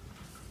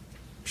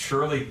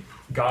surely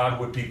God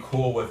would be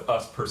cool with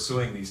us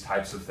pursuing these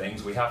types of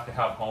things. We have to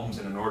have homes,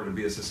 and in order to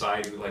be a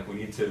society, like we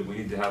need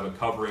to have a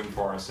covering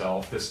for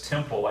ourselves. This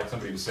temple, like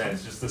somebody was saying,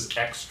 is just this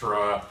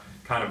extra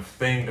kind of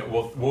thing that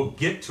we'll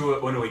get to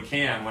it when we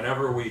can.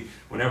 Whenever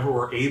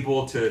we're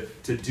able to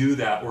do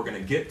that, we're going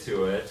to get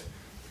to it.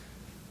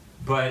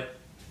 But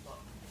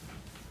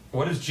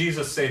what does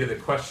Jesus say to the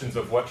questions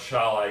of what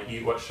shall I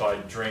eat, what shall I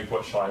drink,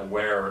 what shall I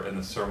wear in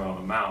the Sermon on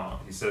the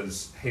Mount? He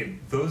says, hey,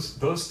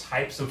 those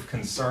types of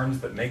concerns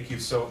that make you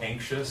so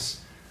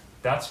anxious,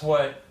 that's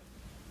what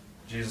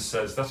Jesus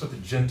says, that's what the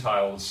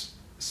Gentiles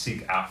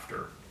seek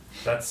after.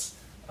 That's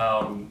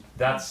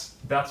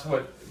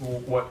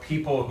what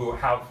people who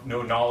have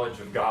no knowledge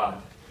of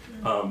God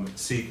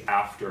seek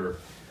after.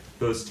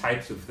 Those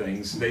types of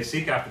things. They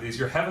seek after these.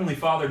 Your heavenly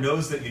Father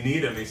knows that you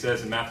need him. He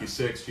says in Matthew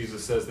 6,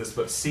 Jesus says this,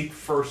 but seek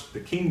first the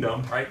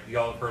kingdom, right? You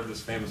all have heard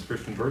this famous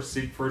Christian verse.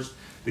 Seek first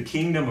the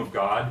kingdom of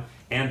God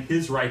and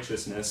his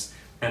righteousness,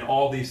 and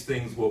all these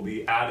things will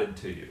be added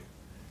to you.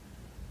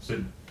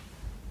 So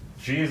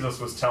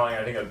Jesus was telling,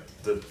 I think,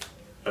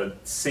 a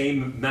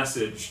same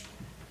message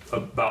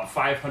about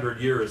 500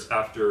 years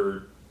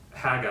after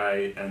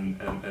Haggai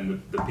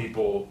and the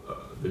people,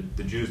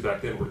 the Jews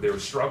back then, they were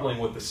struggling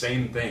with the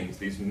same things,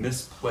 these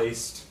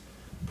misplaced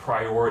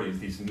priorities,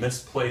 these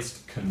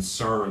misplaced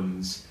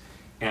concerns.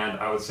 And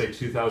I would say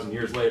 2,000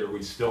 years later,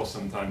 we still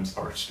sometimes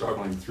are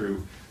struggling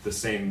through the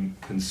same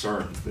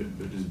concerns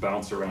that just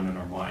bounce around in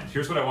our minds.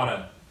 Here's what I want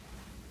to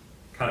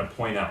kind of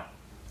point out.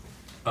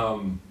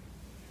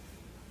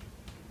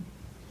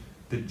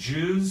 The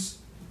Jews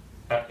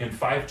in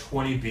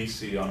 520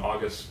 BC on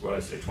August,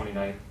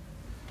 29th,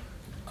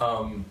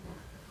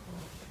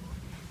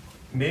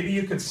 maybe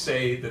you could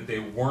say that they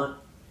weren't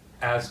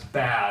as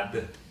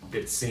bad,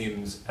 it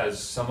seems,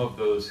 as some of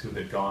those who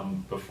had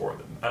gone before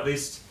them. At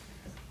least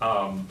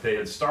they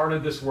had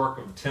started this work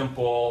of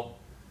temple.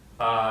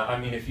 I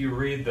mean, if you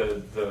read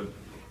the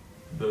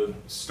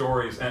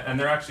stories, and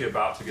they're actually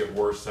about to get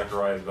worse.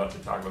 Zechariah is about to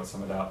talk about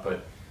some of that,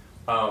 but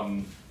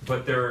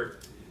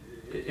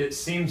it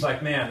seems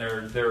like, man,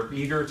 they're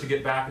eager to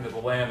get back into the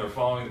land. They're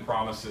following the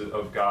promises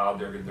of God.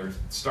 They're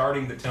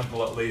starting the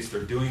temple at least.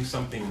 They're doing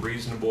something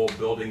reasonable,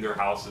 building their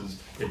houses.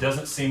 It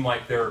doesn't seem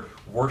like they're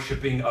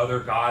worshiping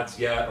other gods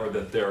yet, or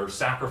that they're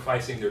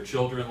sacrificing their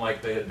children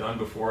like they had done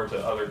before to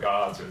other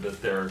gods, or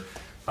that they're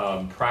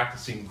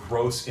practicing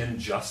gross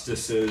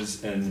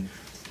injustices in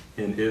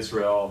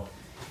Israel.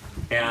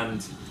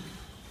 And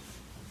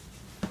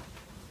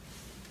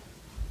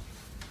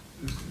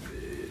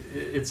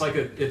it's like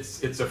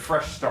it's a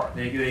fresh start.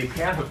 They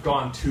can't have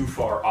gone too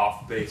far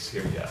off base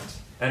here yet.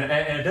 And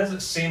it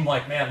doesn't seem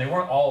like, man, they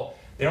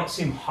don't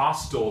seem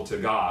hostile to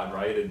God,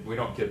 right? We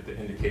don't get the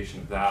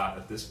indication of that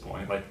at this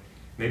point. Like,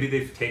 maybe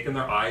they've taken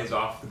their eyes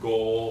off the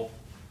goal.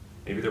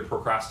 Maybe they're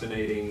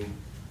procrastinating.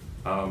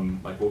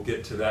 Like, we'll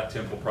get to that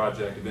temple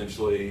project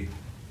eventually.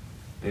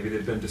 Maybe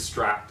they've been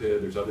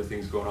distracted. There's other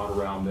things going on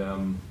around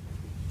them.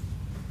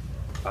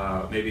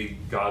 Maybe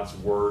God's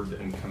word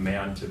and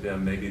command to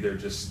them, maybe they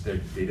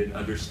didn't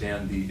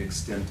understand the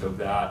extent of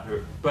that.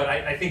 But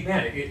I think,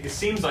 man, it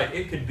seems like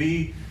it could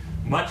be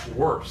much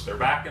worse. They're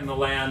back in the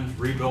land,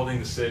 rebuilding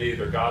the city,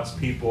 they're God's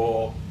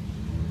people.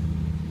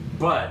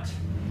 But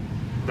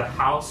the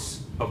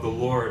house of the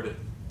Lord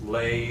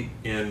lay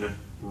in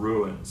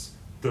ruins.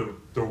 The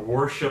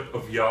worship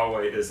of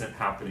Yahweh isn't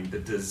happening. The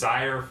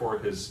desire for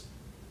his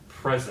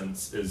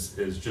presence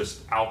is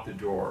just out the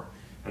door.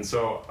 And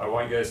so I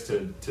want you guys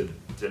to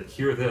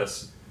hear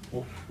this.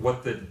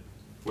 What the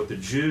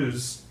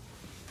Jews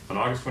on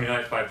August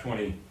 29th,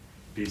 520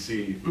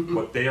 BC,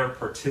 what they are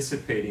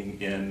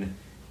participating in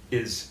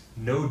is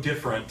no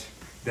different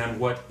than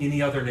what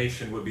any other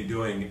nation would be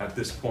doing at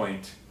this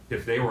point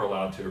if they were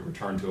allowed to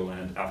return to a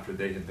land after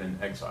they had been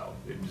exiled.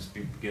 They'd just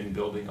begin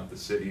building up the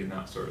city and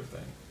that sort of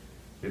thing.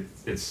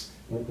 It's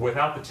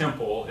without the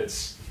temple,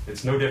 it's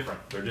no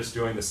different. They're just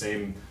doing the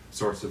same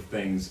sorts of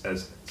things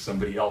as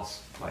somebody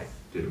else might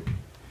do.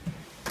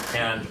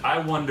 And I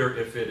wonder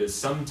if it is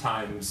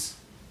sometimes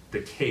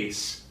the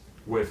case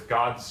with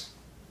God's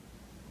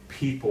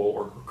people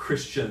or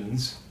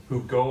Christians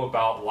who go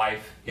about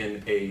life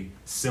in a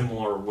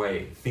similar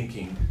way,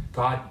 thinking,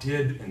 God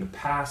did in the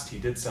past, he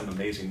did some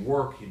amazing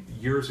work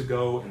years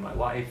ago in my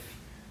life,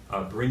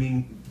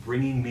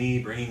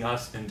 bringing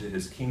us into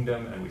his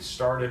kingdom, and we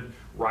started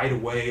right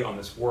away on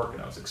this work,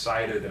 and I was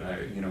excited,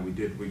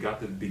 and we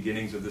got the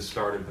beginnings of this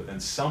started, but then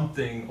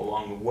something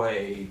along the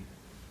way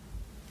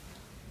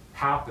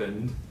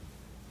happened.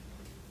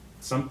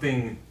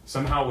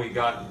 Somehow we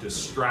got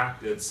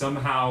distracted.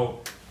 Somehow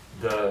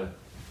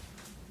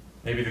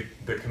maybe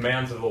the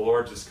commands of the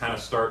Lord just kind of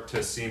start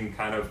to seem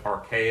kind of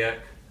archaic.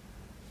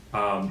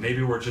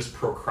 Maybe we're just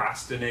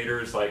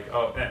procrastinators, like,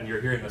 oh, and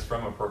you're hearing this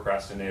from a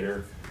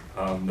procrastinator.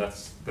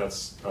 That's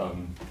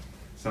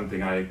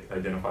something I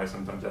identify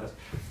sometimes as.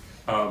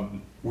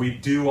 We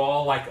do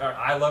all, like,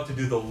 I love to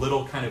do the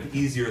little kind of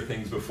easier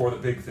things before the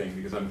big thing,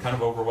 because I'm kind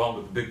of overwhelmed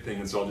with the big thing,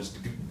 and so I'll just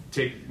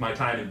take my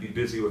time and be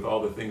busy with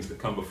all the things that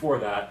come before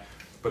that.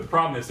 But the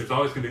problem is there's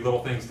always going to be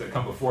little things that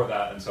come before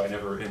that, and so I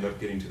never end up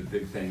getting to the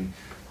big thing.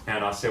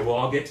 And I'll say, well,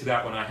 I'll get to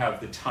that when I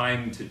have the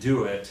time to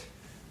do it.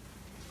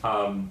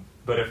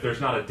 But if there's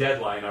not a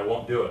deadline, I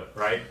won't do it,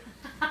 right?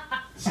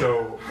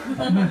 So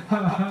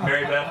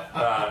Mary Beth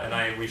and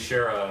I, we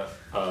share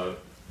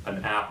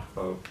an app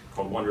called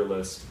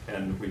Wunderlist,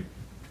 and we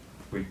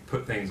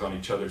put things on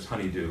each other's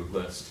honeydew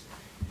list.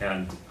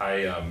 And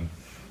I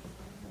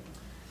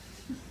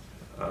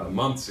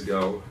months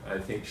ago, I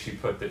think she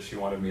put that she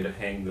wanted me to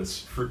hang this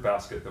fruit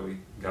basket that we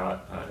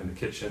got in the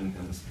kitchen,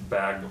 and this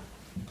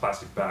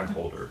plastic bag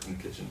holder in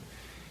the kitchen.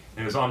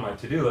 And it was on my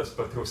to-do list,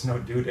 but there was no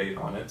due date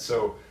on it.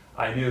 So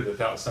I knew that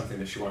that was something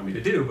that she wanted me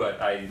to do, but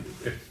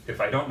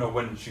if I don't know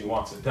when she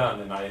wants it done,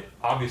 then I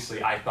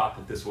thought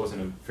that this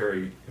wasn't a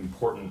very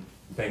important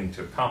thing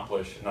to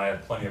accomplish, and I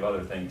had plenty of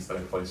other things that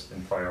I placed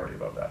in priority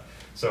above that.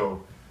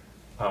 So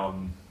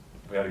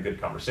we had a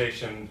good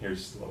conversation.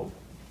 Here's a little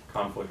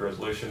conflict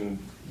resolution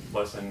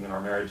lesson in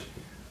our marriage.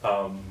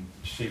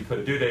 She put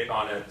a due date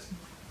on it,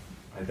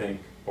 I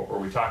think, or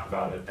we talked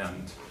about it,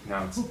 and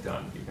now it's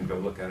done. You can go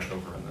look at it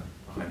over in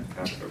behind the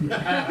cabinet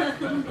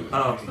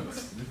over there.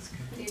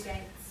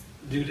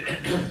 Due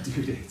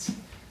dates.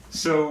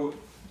 So,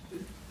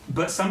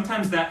 but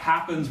sometimes that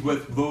happens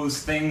with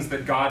those things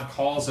that God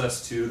calls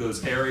us to,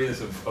 those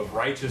areas of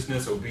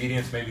righteousness,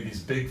 obedience, maybe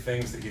these big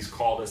things that He's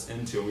called us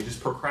into. And we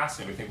just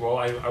procrastinate. We think, well,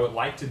 I would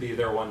like to be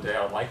there one day.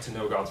 I would like to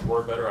know God's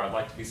Word better. I'd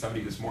like to be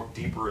somebody who's more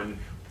deeper in,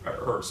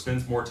 or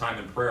spends more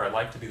time in prayer. I'd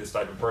like to be this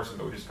type of person,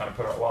 but we just kind of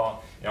put out,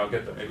 well, I'll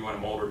get there. Maybe when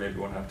I'm older, maybe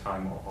when I have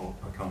time, I'll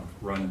kind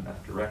of run in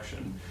that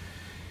direction.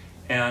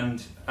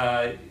 And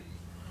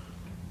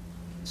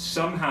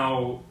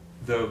somehow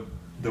the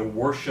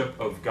worship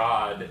of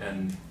God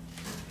and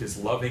His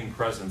loving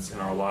presence in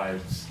our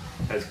lives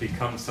has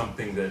become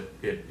something that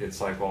it's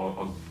like,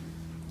 well,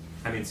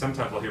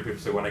 sometimes I'll hear people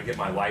say, when I get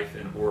my life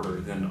in order,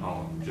 then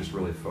I'll just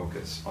really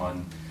focus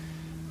on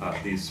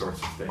these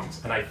sorts of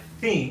things. And I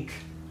think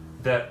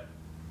that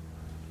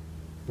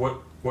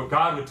what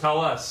God would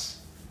tell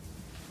us,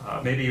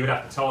 maybe He would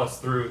have to tell us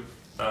through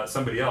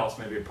somebody else,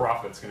 maybe a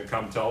prophet's going to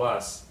come tell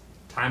us,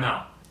 time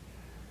out.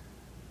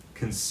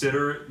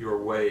 Consider your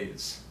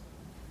ways.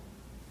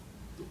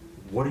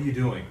 What are you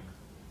doing?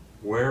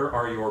 Where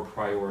are your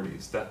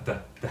priorities?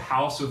 The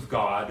house of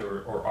God,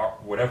 or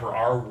whatever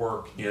our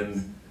work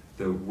in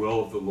the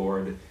will of the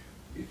Lord,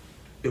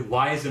 it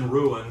lies in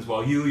ruins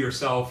while you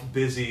yourself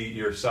busy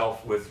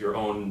yourself with your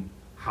own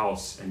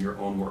house and your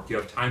own work. You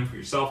have time for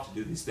yourself to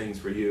do these things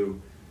for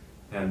you,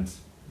 and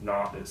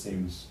not, it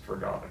seems, for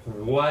God.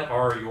 What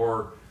are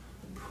your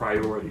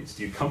priorities?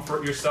 Do you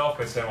comfort yourself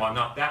by saying, well, I'm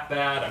not that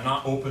bad, I'm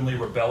not openly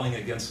rebelling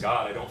against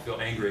God, I don't feel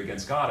angry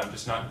against God, I'm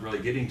just not really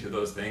getting to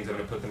those things, I'm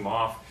going to put them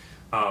off,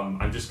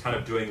 I'm just kind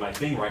of doing my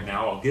thing right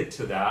now, I'll get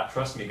to that,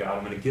 trust me God,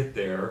 I'm going to get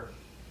there.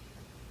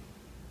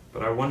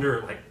 But I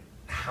wonder, like,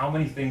 how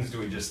many things do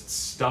we just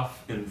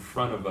stuff in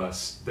front of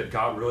us that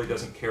God really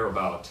doesn't care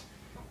about,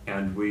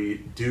 and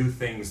we do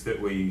things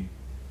that we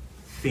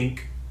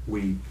think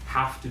we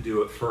have to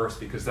do it first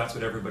because that's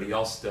what everybody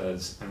else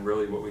does, and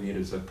really what we need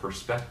is a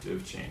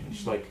perspective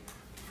change. Like,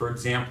 for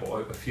example,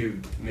 a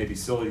few maybe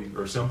silly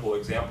or simple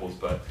examples,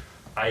 but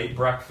I eat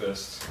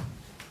breakfast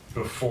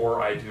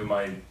before I do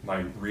my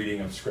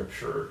reading of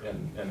Scripture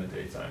in the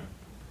daytime,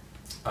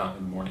 in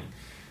the morning.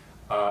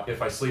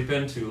 If I sleep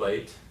in too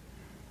late,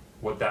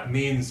 what that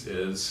means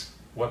is,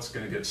 what's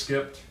going to get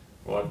skipped?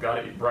 Well, I've got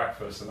to eat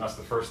breakfast, and that's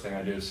the first thing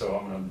I do, so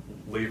I'm going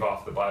to leave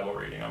off the Bible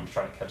reading. I'm going to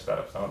try to catch that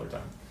up some other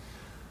time.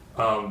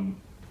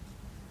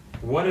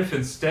 What if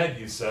instead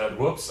you said,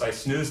 whoops, I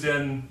snoozed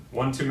in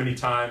one too many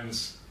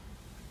times,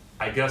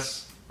 I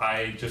guess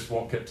I just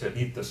won't get to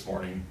eat this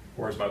morning,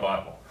 where's my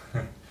Bible?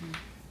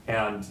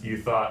 And you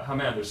thought, oh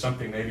man, there's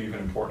something maybe even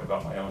important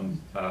about my own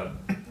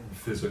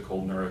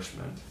physical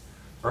nourishment.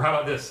 Or how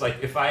about this, like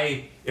if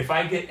I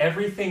get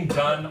everything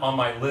done on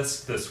my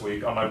list this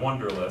week, on my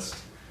Wonder List,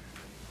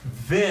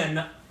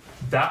 then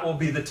that will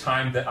be the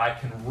time that I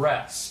can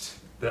rest,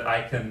 that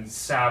I can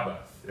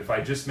Sabbath. If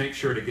I just make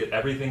sure to get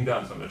everything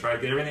done. So I'm going to try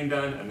to get everything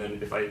done, and then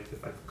if I've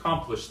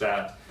accomplished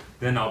that,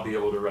 then I'll be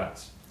able to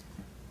rest.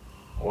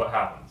 Well, what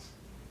happens?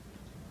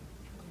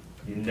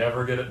 You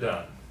never get it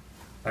done.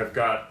 I've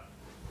got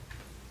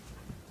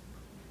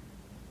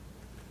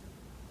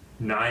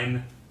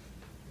 9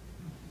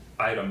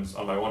 items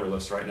on my Wonder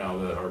List right now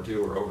that are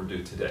due or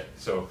overdue today.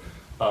 So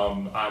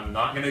I'm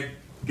not going to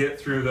get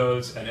through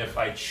those, and if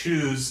I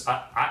choose,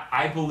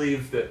 I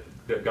believe that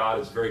God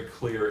is very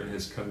clear in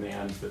His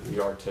commands that we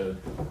are to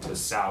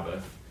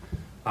Sabbath.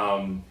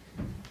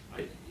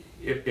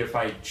 if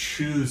I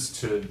choose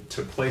to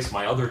place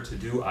my other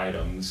to-do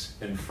items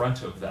in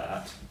front of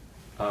that,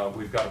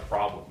 we've got a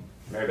problem.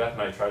 Mary Beth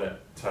and I try to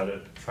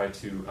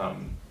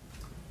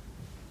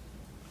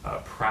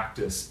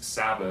practice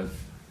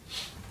Sabbath,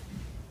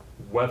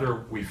 whether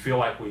we feel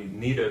like we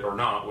need it or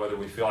not, whether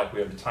we feel like we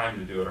have the time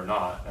to do it or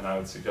not. And I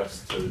would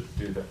suggest to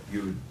do that.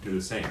 You would do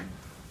the same.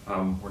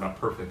 We're not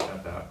perfect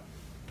at that,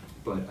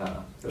 but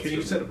that's Can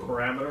you set a reasonable.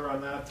 parameter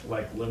on that,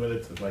 like limit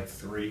it to like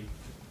 3?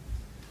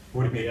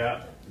 What do you mean?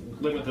 Yeah,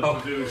 limit the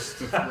to-dos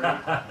to 3.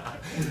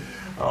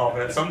 Oh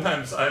man,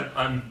 sometimes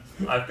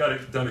I've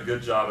got done a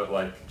good job at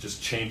like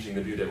just changing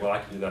the due date. Well, I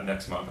can do that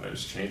next month, and I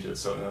just change it,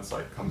 so that's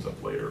like comes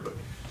up later. But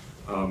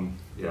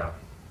yeah,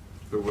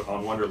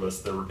 on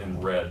Wunderlist they're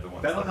in red. The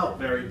ones That'll that help are-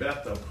 Mary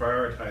Beth though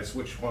prioritize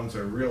which ones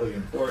are really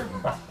important.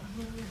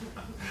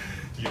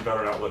 You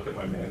better not look at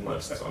my main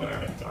lists on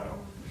there.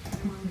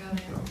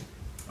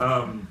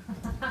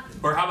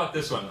 Or how about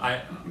this one?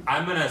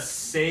 I'm gonna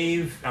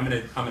save. I'm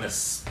gonna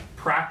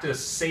practice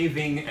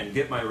saving and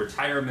get my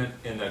retirement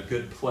in a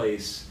good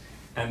place,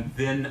 and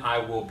then I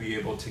will be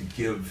able to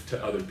give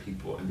to other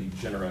people and be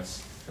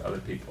generous to other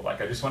people.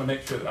 Like I just want to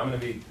make sure that I'm gonna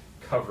be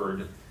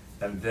covered,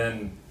 and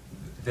then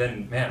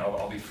man,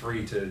 I'll be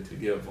free to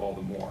give all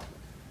the more.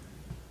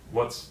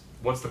 What's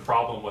the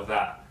problem with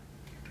that?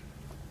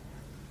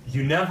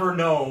 You never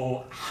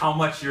know how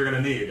much you're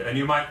going to need, and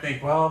you might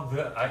think, well,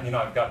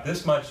 I've got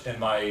this much in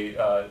my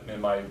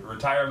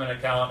retirement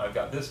account. I've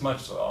got this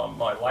much on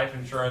my life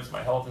insurance,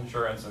 my health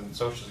insurance, and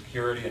Social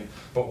Security.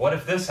 But what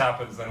if this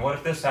happens? And what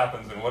if this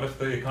happens? And what if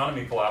the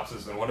economy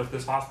collapses? And what if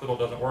this hospital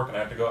doesn't work and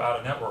I have to go out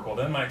of network? Well,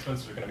 then my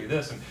expenses are going to be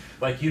this. And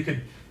like you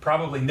could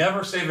probably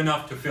never save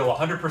enough to feel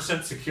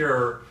 100%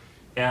 secure,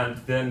 and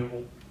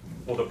then,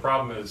 well, the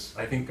problem is,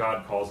 I think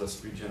God calls us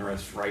to be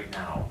generous right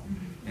now.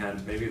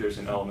 And maybe there's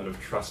an element of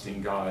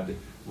trusting God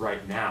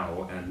right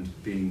now and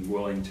being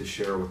willing to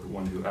share with the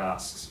one who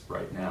asks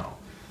right now.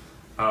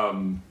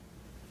 I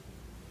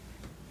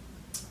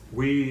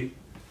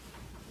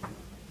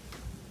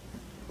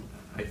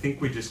think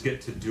we just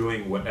get to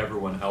doing what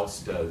everyone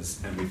else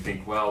does, and we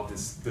think, well,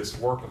 this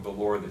work of the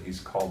Lord that He's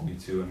called me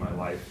to in my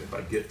life, if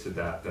I get to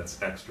that,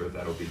 that's extra,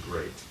 that'll be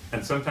great.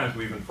 And sometimes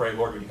we even pray,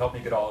 Lord, would you help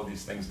me get all of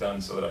these things done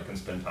so that I can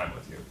spend time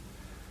with you?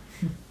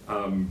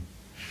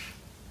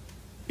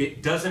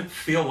 It doesn't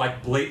feel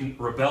like blatant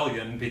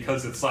rebellion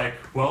because it's like,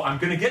 well, I'm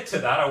going to get to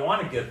that. I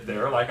want to get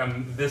there. Like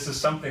this is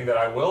something that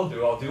I will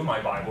do. I'll do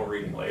my Bible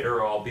reading later,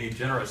 or I'll be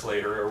generous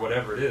later, or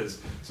whatever it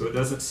is. So it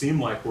doesn't seem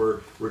like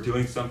we're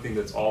doing something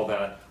that's all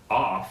that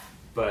off,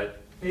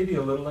 but maybe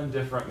a little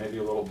indifferent, maybe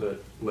a little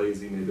bit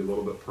lazy, maybe a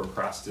little bit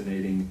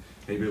procrastinating,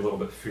 maybe a little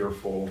bit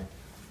fearful.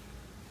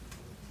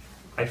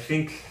 I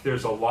think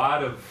there's a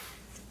lot of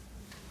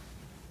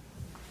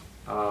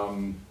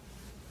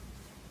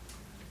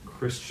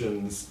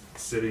Christians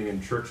sitting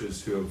in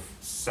churches who have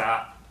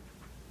sat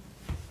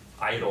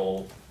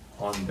idle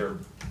on their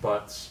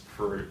butts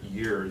for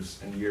years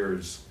and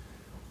years,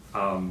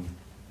 and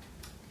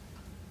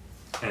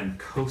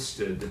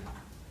coasted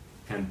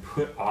and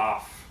put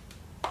off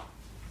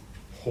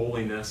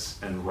holiness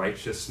and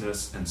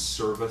righteousness and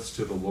service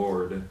to the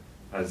Lord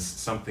as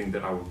something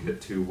that I will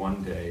get to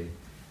one day.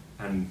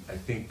 And I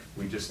think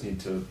we just need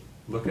to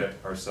look at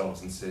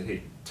ourselves and say,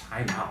 hey,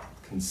 time out.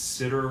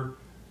 Consider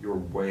your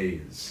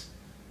ways.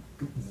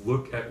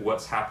 Look at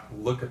what's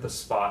happened. Look at the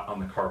spot on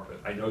the carpet.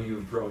 I know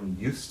you've grown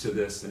used to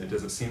this and it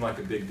doesn't seem like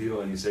a big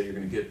deal, and you say you're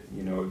going to get,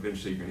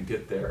 eventually you're going to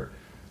get there.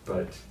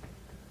 But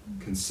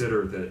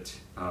consider that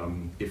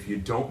if you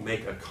don't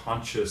make a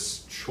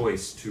conscious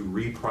choice to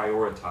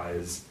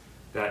reprioritize,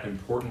 that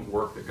important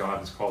work that God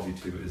has called you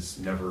to is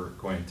never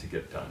going to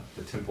get done.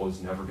 The temple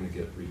is never going to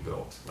get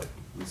rebuilt like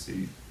we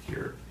see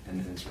here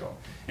in Israel.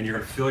 And you're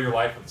going to fill your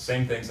life with the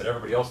same things that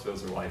everybody else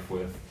fills their life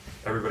with,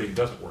 everybody who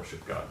doesn't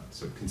worship God.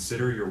 So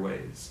consider your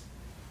ways.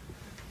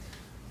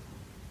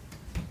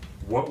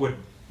 What would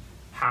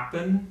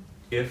happen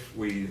if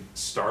we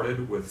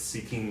started with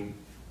seeking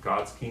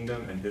God's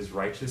kingdom and His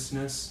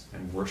righteousness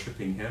and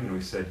worshiping Him, and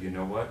we said, you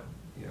know what?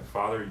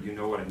 Father, you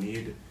know what I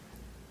need.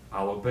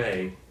 I'll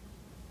obey.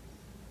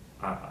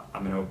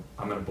 I'm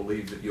gonna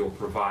believe that you'll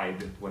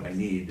provide what I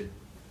need.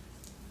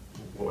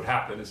 What would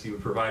happen is He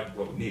would provide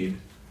what we need,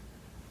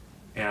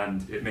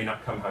 and it may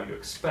not come how you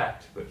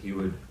expect, but He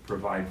would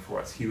provide for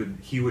us. He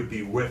would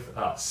be with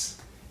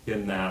us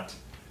in that,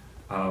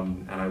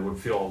 and I would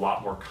feel a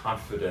lot more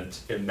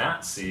confident in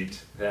that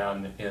seat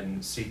than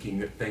in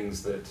seeking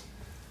things that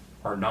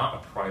are not a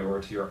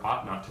priority or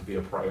ought not to be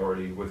a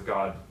priority, with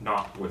God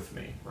not with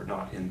me, or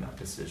not in that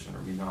decision,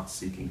 or me not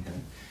seeking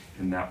Him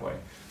in that way.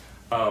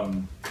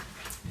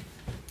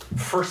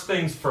 First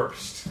things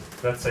first.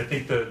 That's, I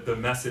think, the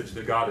message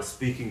that God is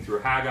speaking through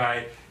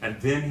Haggai. And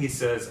then He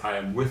says, I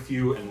am with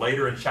you. And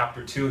later in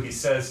chapter 2, He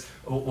says,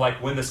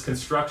 like when this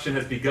construction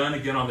has begun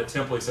again on the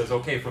temple, He says,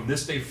 okay, from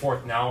this day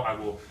forth now I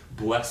will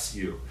bless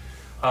you.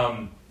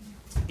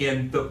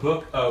 In the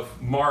book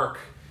of Mark,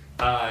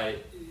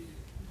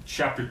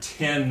 chapter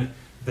 10,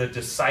 the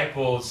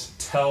disciples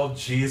tell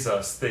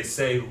Jesus, they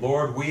say,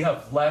 Lord, we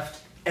have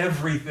left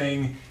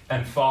everything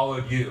and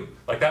followed you.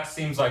 Like that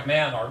seems like,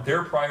 man,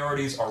 their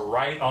priorities are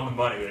right on the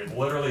money.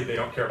 They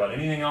don't care about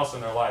anything else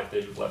in their life.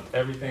 They've left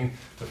everything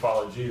to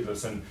follow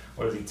Jesus. And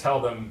what does he tell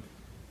them?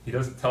 He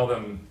doesn't tell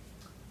them,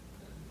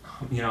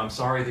 I'm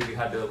sorry that you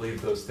had to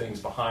leave those things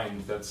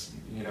behind. That's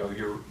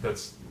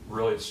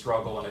really a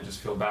struggle, and I just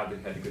feel bad that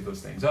you had to give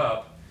those things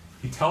up.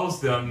 He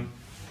tells them,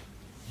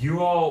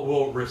 you all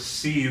will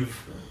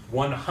receive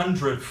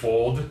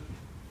 100-fold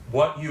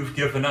what you've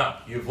given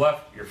up. You've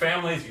left your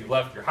families, you've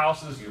left your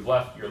houses, you've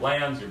left your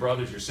lands, your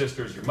brothers, your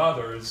sisters, your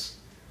mothers.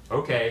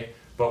 Okay,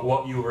 but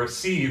what you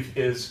receive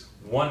is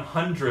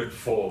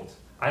 100-fold.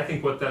 I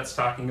think what that's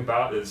talking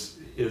about is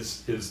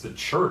the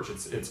church.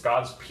 It's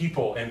God's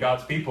people. And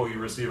God's people, you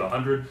receive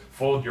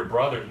 100-fold your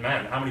brothers.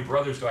 Man, how many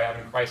brothers do I have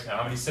in Christ now?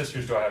 How many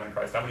sisters do I have in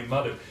Christ? How many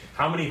mothers?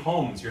 How many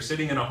homes? You're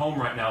sitting in a home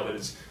right now that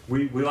is,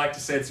 we like to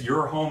say it's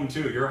your home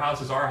too. Your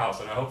house is our house,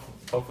 and I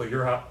hopefully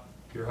your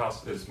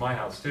house is my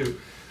house too.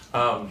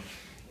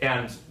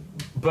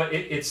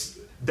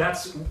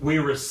 We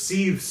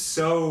receive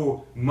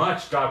so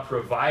much. God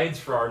provides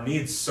for our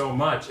needs so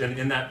much. And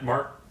in that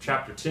Mark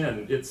chapter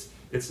 10,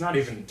 it's not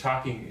even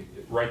talking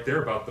right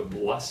there about the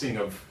blessing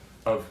of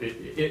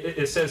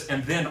it says,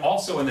 and then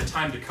also in the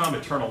time to come,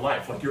 eternal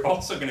life. Like you're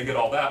also going to get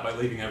all that by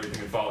leaving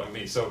everything and following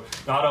me. So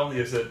not only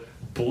is it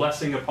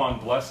blessing upon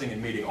blessing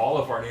and meeting all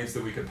of our needs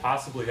that we could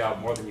possibly have,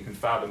 more than you can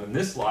fathom in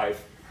this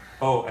life,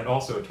 and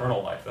also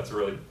eternal life. That's a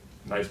really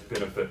nice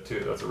benefit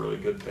too. That's a really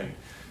good thing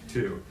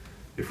too.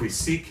 If we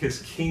seek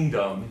his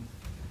kingdom,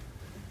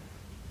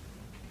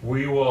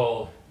 we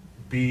will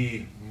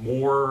be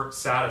more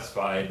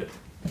satisfied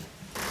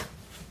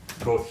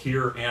both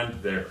here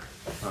and there.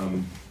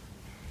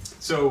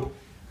 So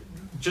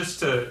just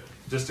to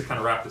kind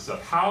of wrap this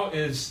up, how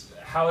is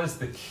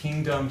the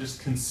kingdom, just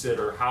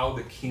consider how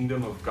the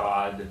kingdom of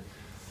God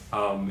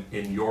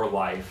in your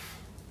life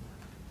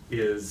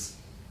is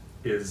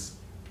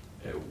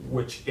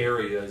which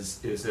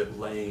areas is it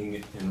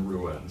laying in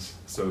ruins,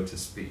 so to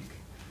speak?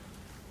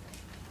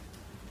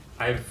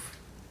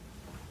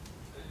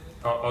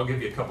 I'll give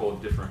you a couple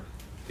of different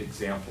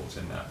examples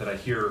in that I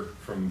hear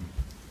from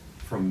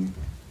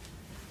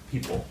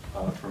people,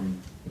 from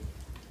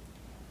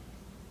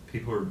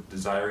people who are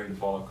desiring to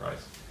follow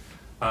Christ.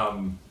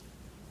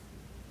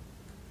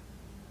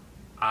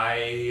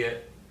 I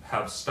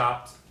have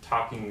stopped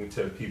talking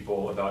to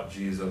people about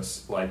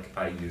Jesus like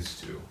I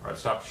used to, or I've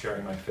stopped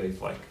sharing my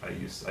faith like I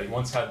used to. I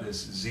once had this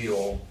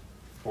zeal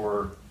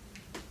for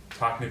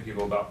talking to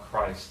people about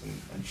Christ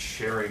and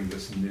sharing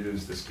this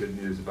news, this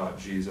good news about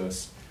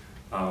Jesus.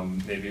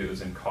 Maybe it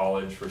was in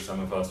college for some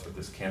of us with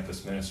this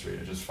campus ministry.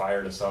 It just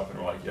fired us up, and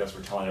we're like, yes,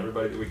 we're telling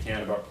everybody that we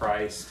can about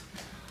Christ.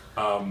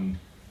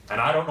 And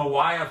I don't know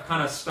why I've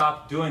kind of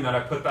stopped doing that. I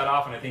put that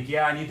off, and I think,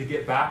 yeah, I need to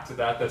get back to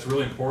that. That's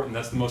really important.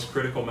 That's the most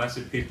critical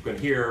message people can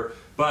hear.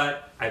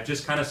 But I've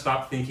just kind of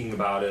stopped thinking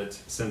about it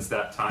since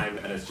that time,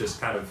 and it's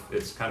kind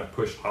of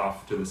pushed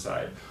off to the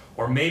side.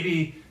 Or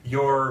maybe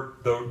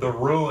the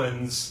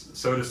ruins,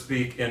 so to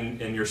speak,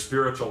 in your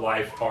spiritual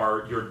life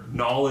are your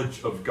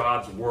knowledge of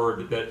God's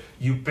word, that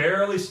you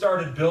barely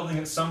started building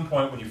at some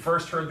point when you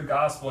first heard the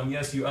gospel. And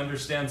yes, you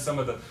understand some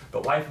of the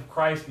life of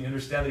Christ, and you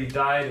understand that he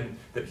died and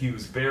that he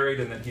was buried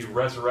and that he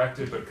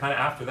resurrected. But kind of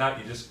after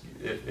that,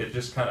 it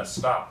just kind of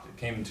stopped. It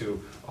came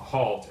to a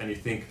halt, and you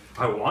think,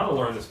 I want to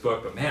learn this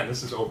book, but man,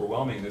 this is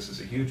overwhelming. This is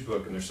a huge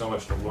book, and there's so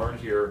much to learn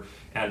here.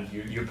 And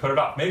you put it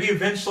off. Maybe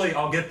eventually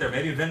I'll get there.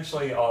 Maybe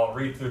eventually I'll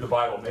read through the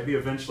Bible. Maybe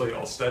eventually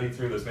I'll study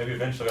through this. Maybe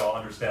eventually I'll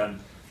understand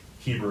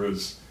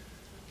Hebrews.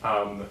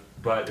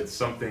 But it's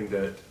something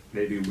that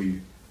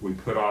maybe we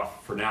put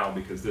off for now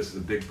because this is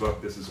a big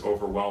book. This is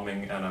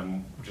overwhelming,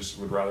 and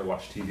would rather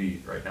watch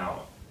TV right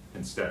now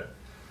instead.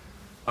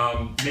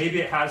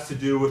 Maybe it has to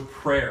do with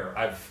prayer.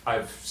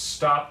 I've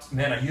stopped.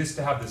 Man, I used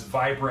to have this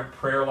vibrant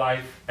prayer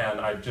life, and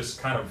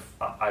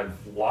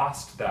I've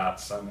lost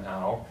that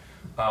somehow.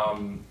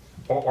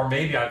 Or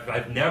maybe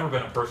I've never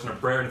been a person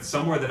of prayer, and it's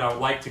somewhere that I would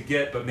like to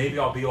get, but maybe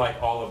I'll be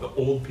like all of the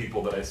old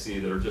people that I see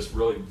that are just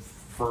really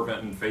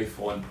fervent and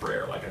faithful in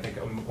prayer. Like I think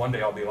one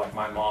day I'll be like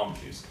my mom.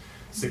 She's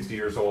 60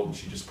 years old, and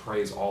she just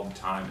prays all the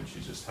time, and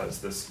she just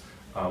has this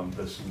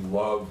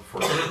love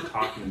for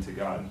talking to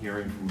God and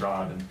hearing from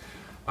God.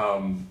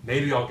 And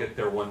maybe I'll get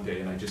there one day,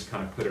 and I just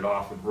kind of put it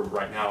off.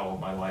 Right now,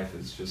 my life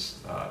is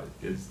just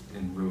is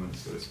in ruins,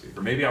 so to speak.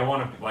 Or maybe I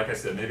want to, like I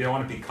said, maybe I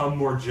want to become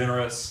more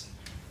generous.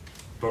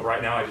 But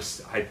right now, I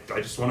just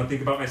want to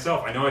think about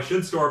myself. I know I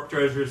should store up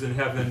treasures in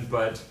heaven,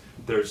 but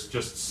there's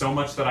just so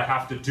much that I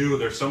have to do.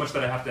 There's so much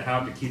that I have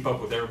to keep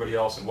up with everybody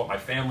else and what my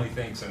family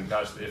thinks. And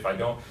gosh, if I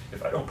don't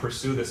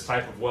pursue this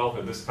type of wealth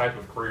or this type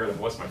of career, then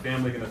what's my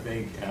family going to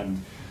think?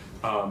 And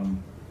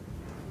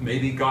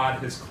maybe God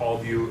has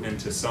called you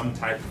into some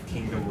type of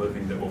kingdom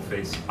living that will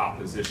face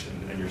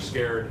opposition, and you're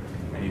scared,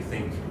 and you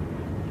think,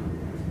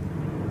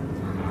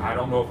 I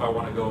don't know if I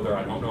want to go there.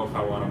 I don't know if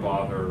I want to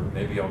bother.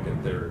 Maybe I'll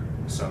get there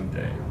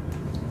someday.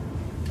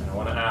 And I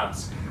want to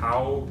ask,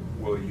 how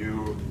will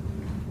you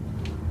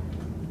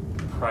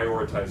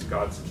prioritize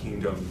God's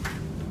kingdom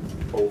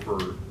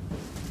over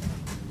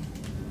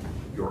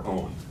your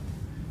own.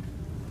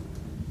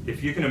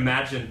 If you can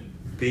imagine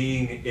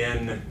being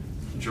in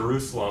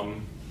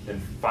Jerusalem in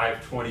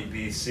 520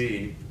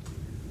 BC,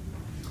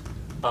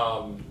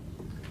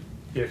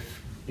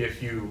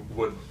 if you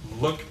would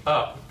look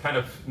up, kind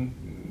of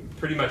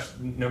pretty much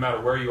no matter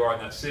where you are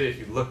in that city, if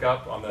you look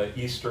up on the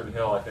eastern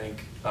hill, I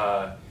think,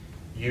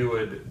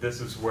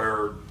 this is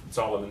where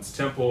Solomon's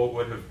temple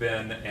would have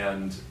been,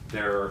 and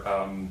there,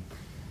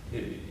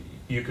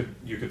 you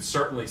could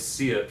certainly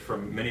see it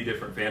from many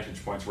different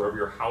vantage points wherever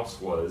your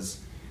house was.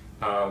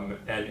 And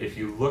if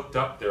you looked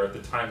up there at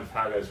the time of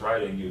Haggai's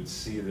writing, you'd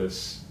see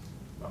this.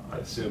 I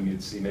assume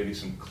you'd see maybe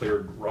some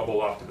cleared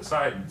rubble off to the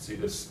side, and see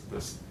this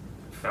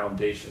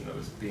foundation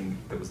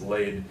that was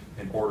laid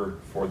in order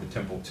for the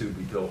temple to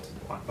be built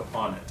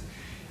upon it.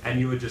 And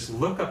you would just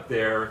look up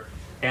there,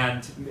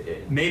 and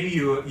maybe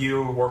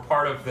you were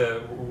part of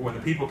when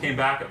the people came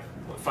back at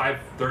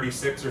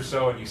 536 or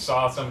so, and you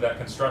saw some of that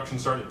construction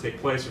starting to take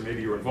place, or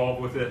maybe you were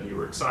involved with it and you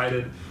were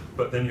excited,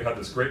 but then you had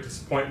this great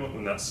disappointment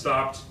when that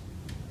stopped.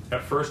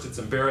 At first it's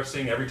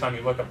embarrassing. Every time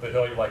you look up the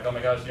hill, you're like, oh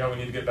my gosh, we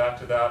need to get back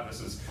to that.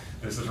 This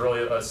is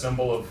really a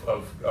symbol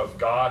of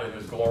God and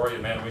His glory,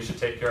 and man, we should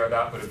take care of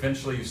that. But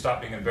eventually you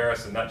stop being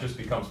embarrassed, and that just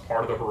becomes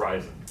part of the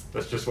horizon.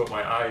 That's just what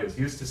my eye is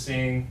used to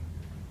seeing.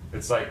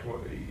 It's like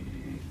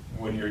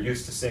when you're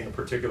used to seeing a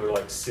particular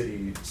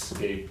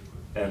cityscape,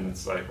 and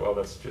it's like, well,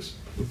 that's just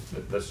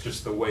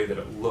the way that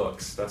it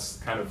looks. That's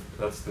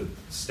the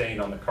stain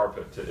on the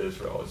carpet to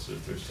Israel.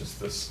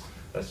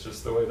 That's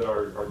just the way that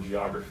our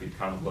geography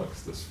kind of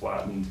looks, this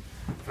flattened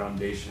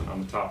foundation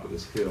on the top of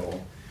this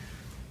hill.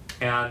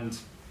 And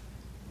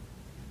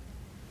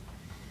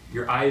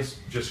your eyes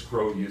just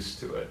grow used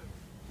to it.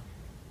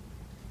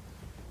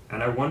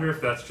 And I wonder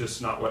if that's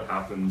just not what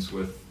happens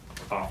with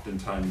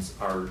oftentimes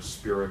our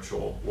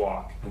spiritual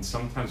walk. And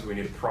sometimes we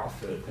need a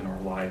prophet in our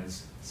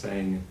lives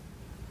saying,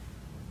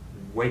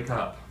 wake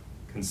up,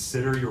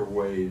 consider your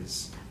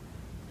ways,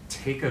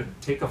 take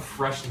a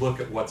fresh look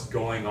at what's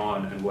going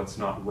on and what's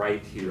not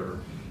right here.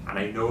 And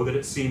I know that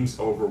it seems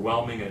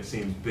overwhelming and it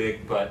seems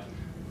big, but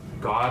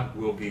God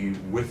will be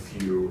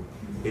with you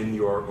in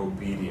your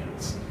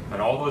obedience.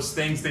 And all those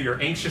things that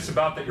you're anxious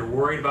about, that you're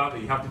worried about,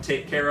 that you have to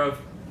take care of,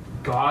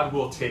 God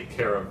will take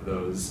care of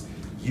those.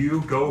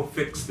 You go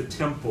fix the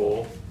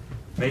temple,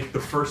 make the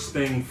first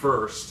thing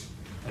first,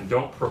 and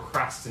don't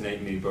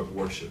procrastinate me, but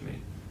worship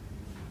me.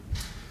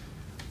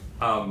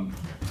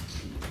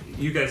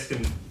 You guys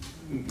can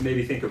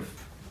maybe think of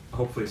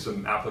hopefully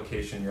some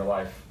application in your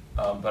life,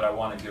 but I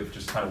want to give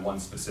just kind of one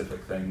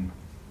specific thing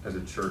as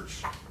a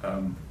church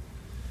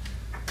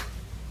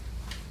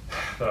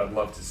that I'd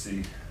love to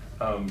see.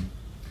 Do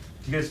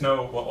you guys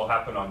know what will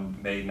happen on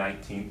May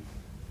 19th?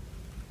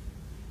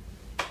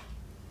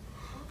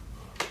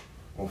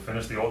 We'll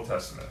finish the Old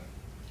Testament.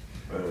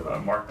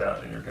 Mark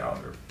that in your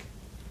calendar.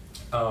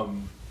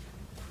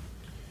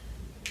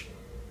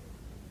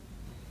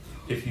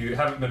 If you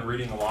haven't been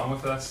reading along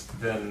with us,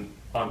 then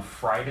on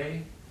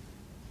Friday,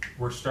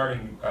 we're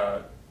starting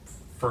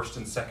 1st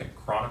and 2nd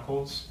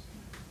Chronicles,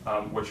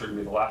 which are going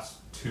to be the last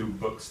two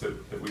books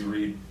that we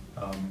read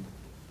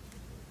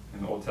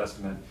in the Old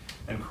Testament.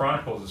 And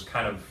Chronicles is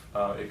kind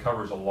of, it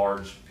covers a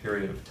large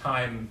period of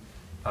time.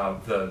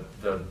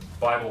 The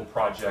Bible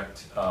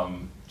Project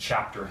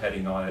chapter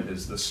heading on it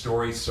is The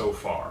Story So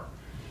Far.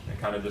 It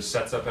kind of just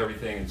sets up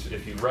everything.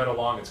 If you read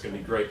along, it's going to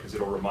be great because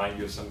it'll remind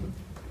you of some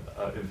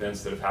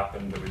events that have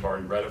happened that we've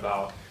already read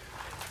about.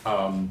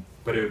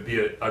 But it would be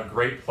a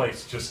great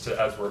place just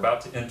to, as we're about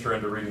to enter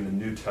into reading the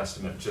New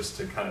Testament, just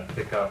to kind of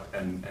pick up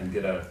and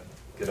get a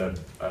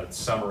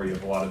summary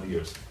of a lot of the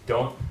years.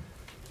 Don't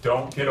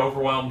get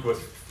overwhelmed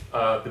with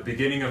the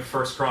beginning of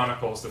 1st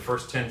Chronicles, the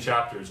first 10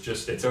 chapters.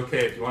 It's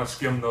okay if you want to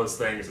skim those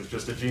things. It's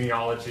just a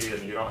genealogy,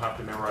 and you don't have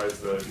to memorize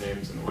the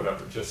names and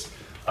whatever. Just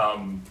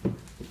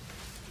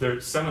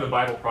some of the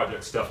Bible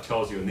Project stuff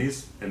tells you in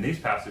these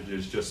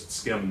passages, just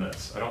skim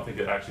this. I don't think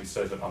it actually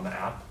says it on the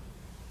app,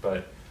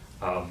 but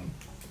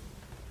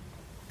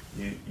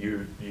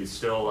you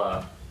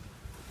still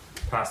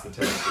pass the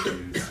test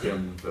if you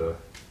skim the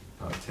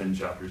 10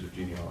 chapters of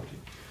genealogy.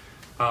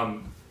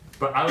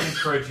 But I would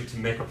encourage you to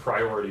make a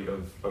priority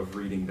of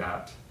reading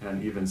that,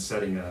 and even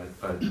setting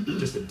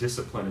just a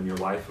discipline in your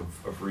life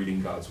of reading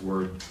God's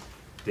Word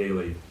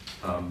daily,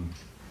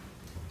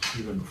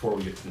 even before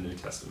we get to the New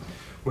Testament.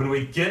 When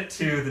we get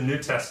to the New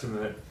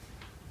Testament,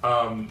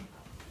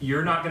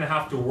 we're not going to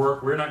have to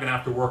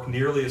work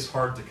nearly as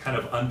hard to kind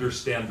of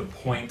understand the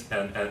point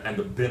and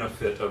the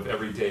benefit of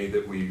every day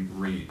that we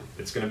read.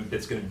 It's going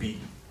to be,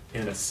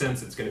 in a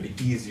sense, it's going to be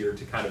easier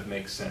to kind of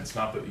make sense.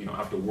 Not that you don't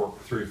have to work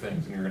through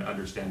things and you're going to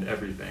understand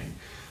everything,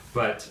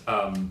 but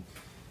we're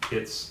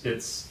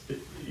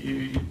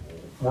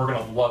going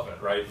to love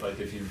it, right? Like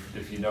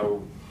if you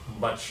know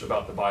much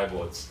about the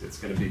Bible, it's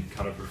going to be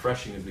kind of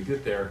refreshing as we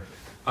get there.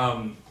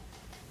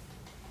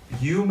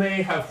 You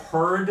may have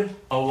heard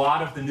a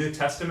lot of the New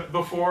Testament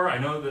before. I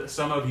know that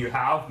some of you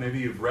have. Maybe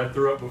you've read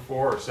through it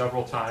before or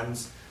several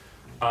times.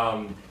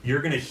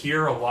 You're going to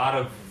hear a lot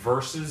of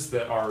verses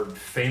that are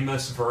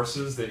famous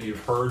verses that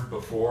you've heard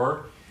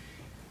before.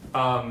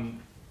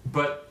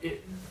 But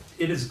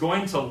it is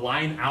going to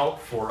line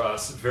out for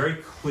us very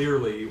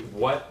clearly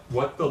what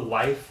the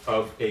life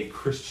of a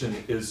Christian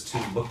is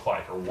to look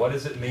like, or what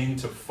does it mean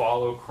to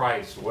follow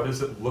Christ? What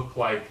does it look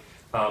like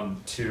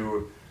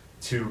to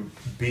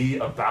be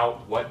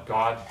about what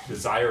God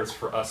desires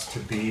for us to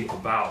be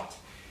about?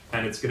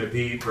 And it's going to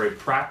be very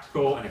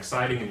practical and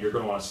exciting, and you're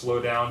going to want to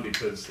slow down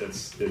because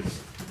it's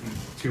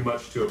too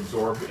much to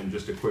absorb in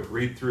just a quick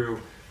read through.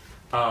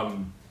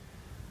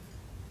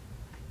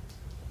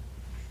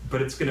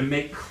 But it's going to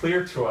make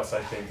clear to us,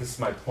 I think, this is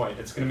my point,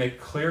 it's going to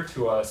make clear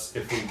to us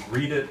if we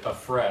read it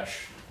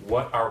afresh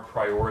what our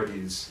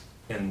priorities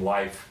in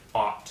life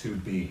ought to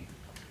be.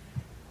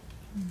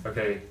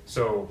 Okay,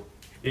 so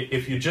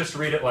if you just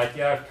read it like,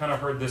 yeah, I've kind of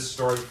heard this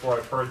story before,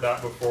 I've heard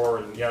that before,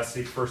 and yeah,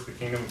 seek first the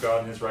kingdom of God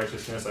and his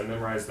righteousness, I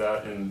memorized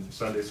that in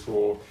Sunday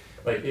school.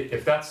 Like,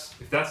 if that's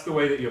the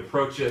way that you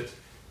approach it,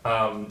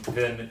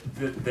 then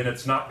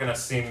it's not going to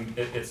seem,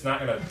 it's not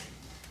going to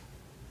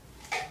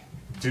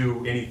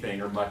do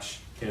anything or much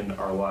in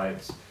our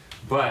lives.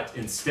 But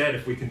instead,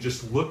 if we can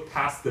just look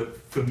past the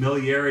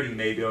familiarity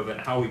maybe of it,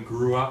 how we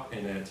grew up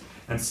in it,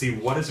 and see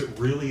what does it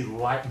really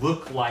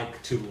look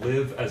like to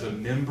live as a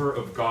member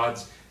of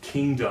God's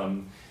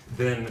kingdom,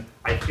 then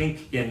I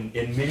think in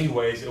many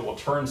ways it will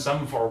turn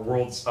some of our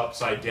worlds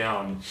upside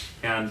down.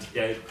 And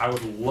I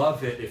would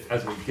love it if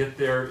as we get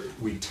there,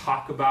 we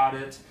talk about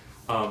it.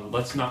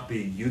 Let's not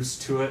be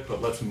used to it, but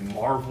let's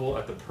marvel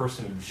at the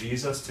person of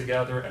Jesus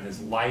together and his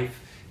life,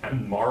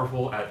 and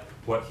marvel at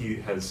what he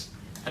has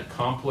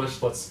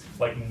accomplished. Let's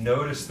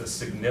notice the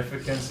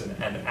significance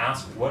and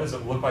ask, what does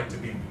it look like to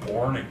be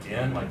born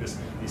again? Like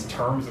these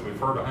terms that we've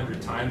heard 100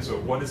 times. So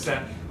what does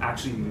that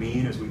actually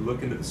mean as we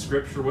look into the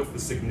scripture? What's the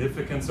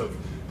significance of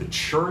the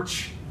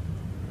church,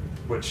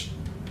 which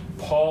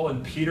Paul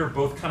and Peter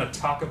both kind of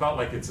talk about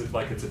like it's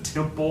a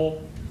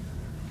temple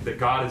that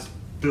God is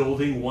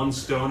building one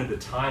stone at a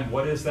time.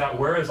 What is that?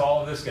 Where is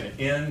all of this going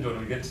to end? When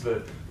we get to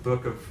the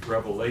book of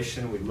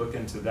Revelation, we look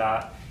into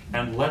that.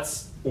 And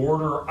let's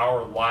order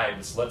our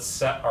lives. Let's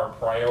set our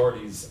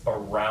priorities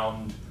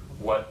around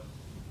what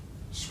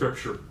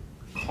Scripture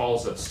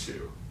calls us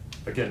to.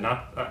 Again,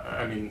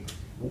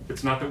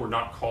 it's not that we're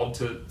not called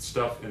to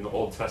stuff in the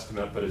Old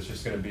Testament, but it's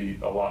just going to be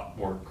a lot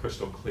more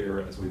crystal clear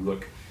as we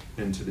look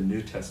into the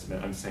New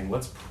Testament. I'm saying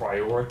let's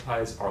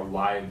prioritize our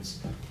lives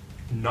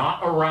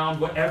not around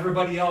what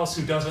everybody else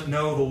who doesn't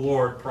know the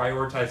Lord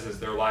prioritizes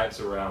their lives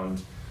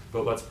around,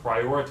 but let's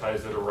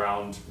prioritize it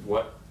around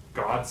what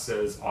God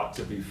says ought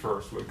to be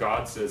first, what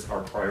God says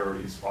our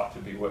priorities ought to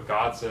be, what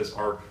God says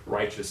our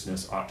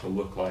righteousness ought to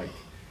look like.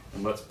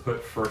 And let's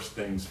put first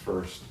things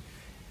first.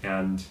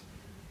 And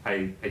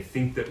I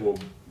think that we'll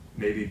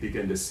maybe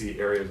begin to see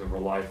areas of our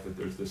life that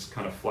there's this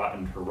kind of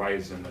flattened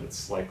horizon, that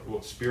it's like,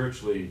 well,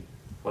 spiritually,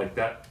 like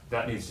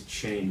that needs to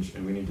change,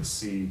 and we need to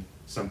see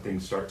something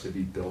start to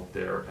be built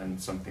there and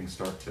something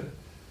start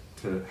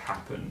to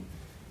happen.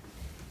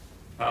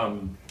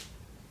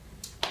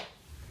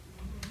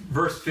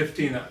 Verse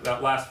 15,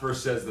 that last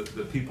verse says that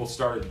the people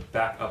started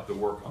back up the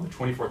work on the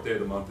 24th day of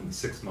the month in the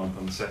 6th month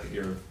on the 2nd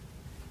year of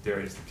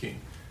Darius the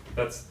king.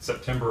 That's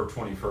September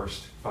 21st,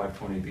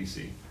 520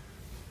 BC.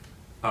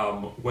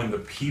 When the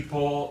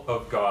people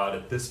of God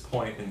at this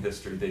point in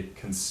history, they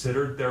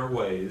considered their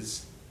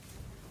ways,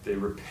 they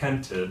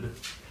repented,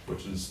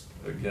 which is,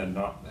 again,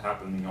 not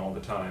happening all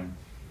the time,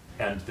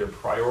 and their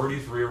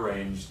priorities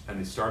rearranged, and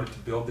they started to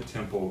build the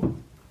temple,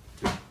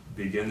 to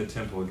begin the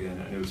temple again,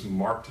 and it was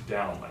marked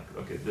down like,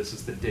 okay, this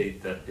is the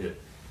date that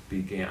it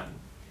began.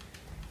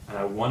 And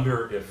I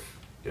wonder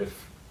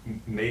if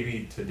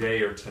maybe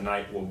today or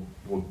tonight will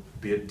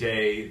be a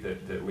day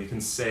that we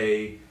can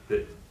say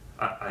that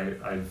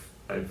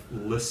I've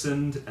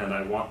listened and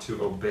I want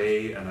to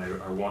obey, and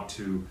I want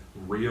to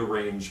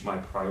rearrange my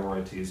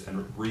priorities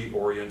and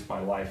reorient my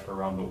life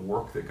around the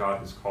work that God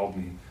has called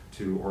me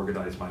to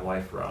organize my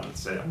life around, and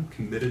say I'm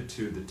committed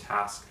to the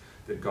task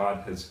that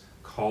God has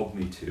called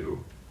me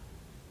to.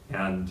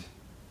 And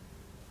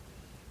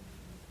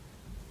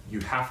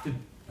you have to,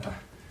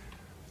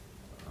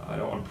 I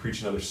don't want to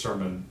preach another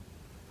sermon,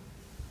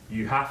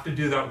 you have to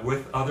do that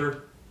with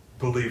other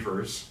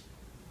believers.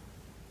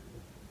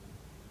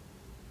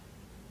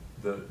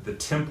 The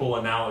temple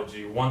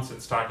analogy, once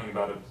it's talking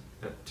about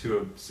it to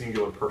a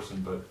singular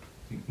person, but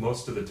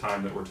most of the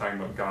time that we're talking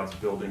about God's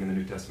building in the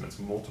New Testament,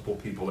 it's multiple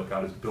people that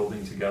God is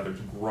building together, it's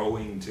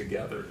growing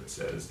together, it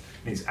says.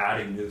 And he's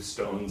adding new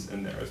stones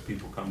in there as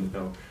people come to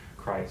know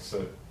Christ.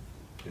 So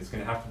it's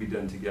going to have to be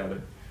done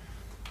together.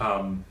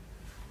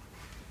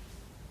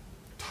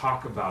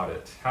 Talk about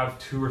it. Have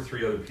 2 or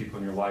 3 other people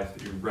in your life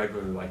that you're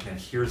regularly like, man,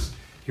 here's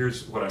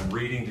what I'm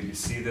reading. Do you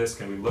see this?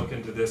 Can we look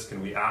into this?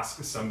 Can we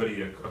ask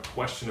somebody a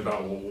question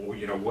about,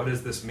 well, what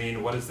does this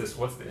mean? What is this?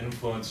 What's the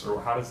influence?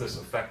 Or how does this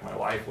affect my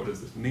life? What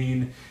does this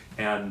mean?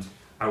 And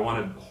I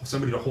want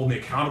somebody to hold me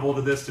accountable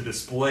to this, to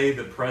display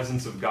the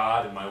presence of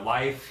God in my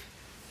life.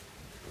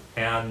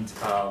 And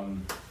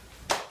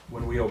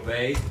when we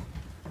obey,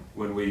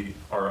 when we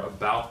are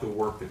about the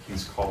work that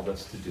he's called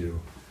us to do,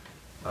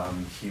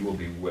 he will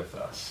be with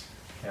us.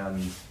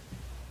 And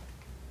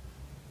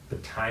the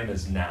time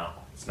is now.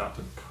 It's not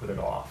to put it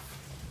off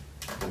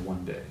for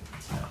one day.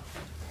 It's now.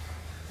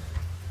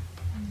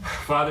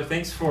 Father,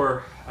 thanks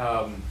for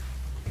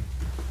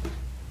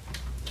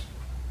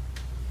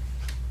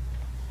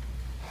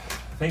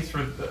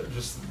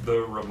just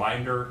the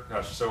reminder.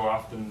 Gosh, so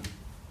often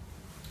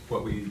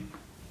what we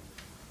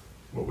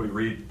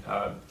read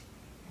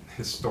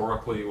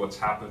historically, what's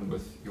happened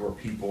with your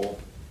people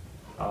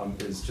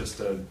is just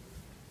a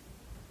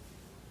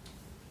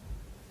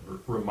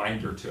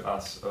reminder to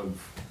us of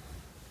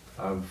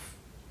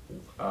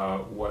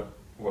what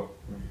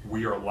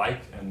we are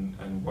like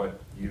and what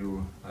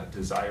you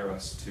desire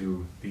us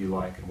to be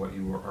like and what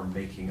you are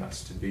making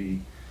us to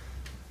be.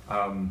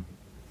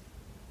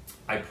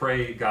 I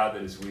pray, God,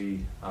 that as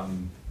we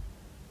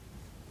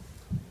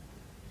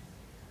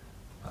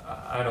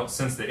I don't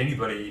sense that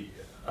anybody,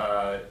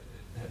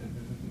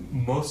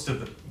 most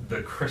of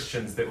the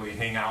Christians that we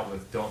hang out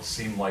with don't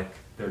seem like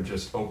they're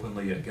just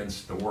openly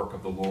against the work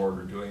of the Lord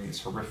or doing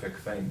these horrific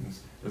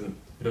things. It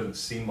doesn't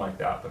seem like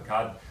that. But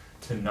God,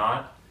 to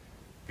not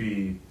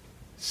be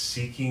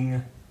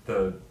seeking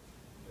the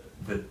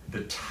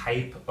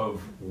type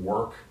of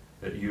work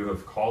that you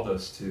have called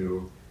us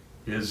to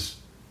is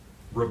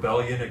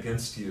rebellion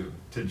against you.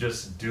 To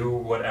just do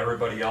what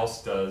everybody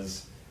else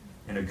does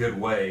in a good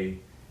way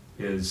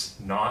is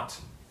not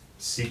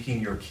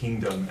seeking your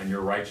kingdom and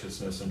your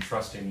righteousness and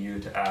trusting you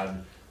to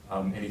add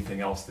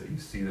anything else that you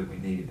see that we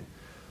need.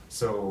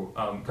 So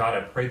God,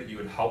 I pray that you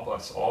would help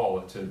us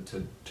all to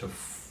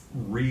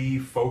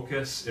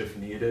refocus if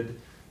needed,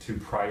 to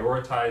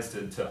prioritize,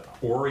 to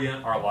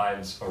orient our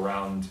lives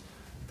around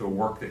the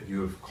work that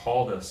you have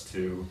called us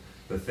to,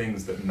 the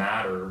things that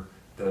matter,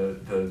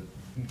 the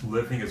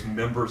living as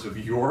members of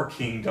your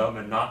kingdom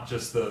and not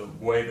just the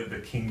way that the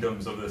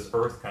kingdoms of this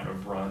earth kind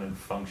of run and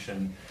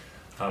function.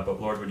 But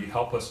Lord, would you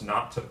help us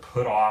not to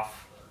put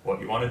off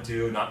what you want to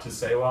do, not to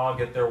say, well, I'll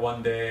get there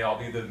one day, I'll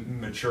be the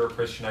mature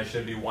Christian I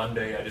should be one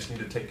day, I just need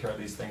to take care of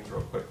these things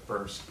real quick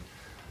first.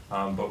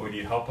 But would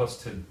you help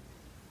us to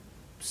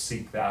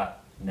seek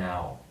that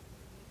now?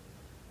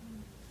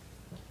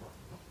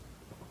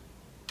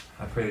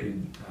 I pray that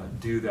you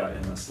do that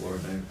in us,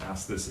 Lord, and I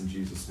ask this in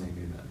Jesus' name,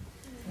 amen.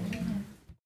 Amen.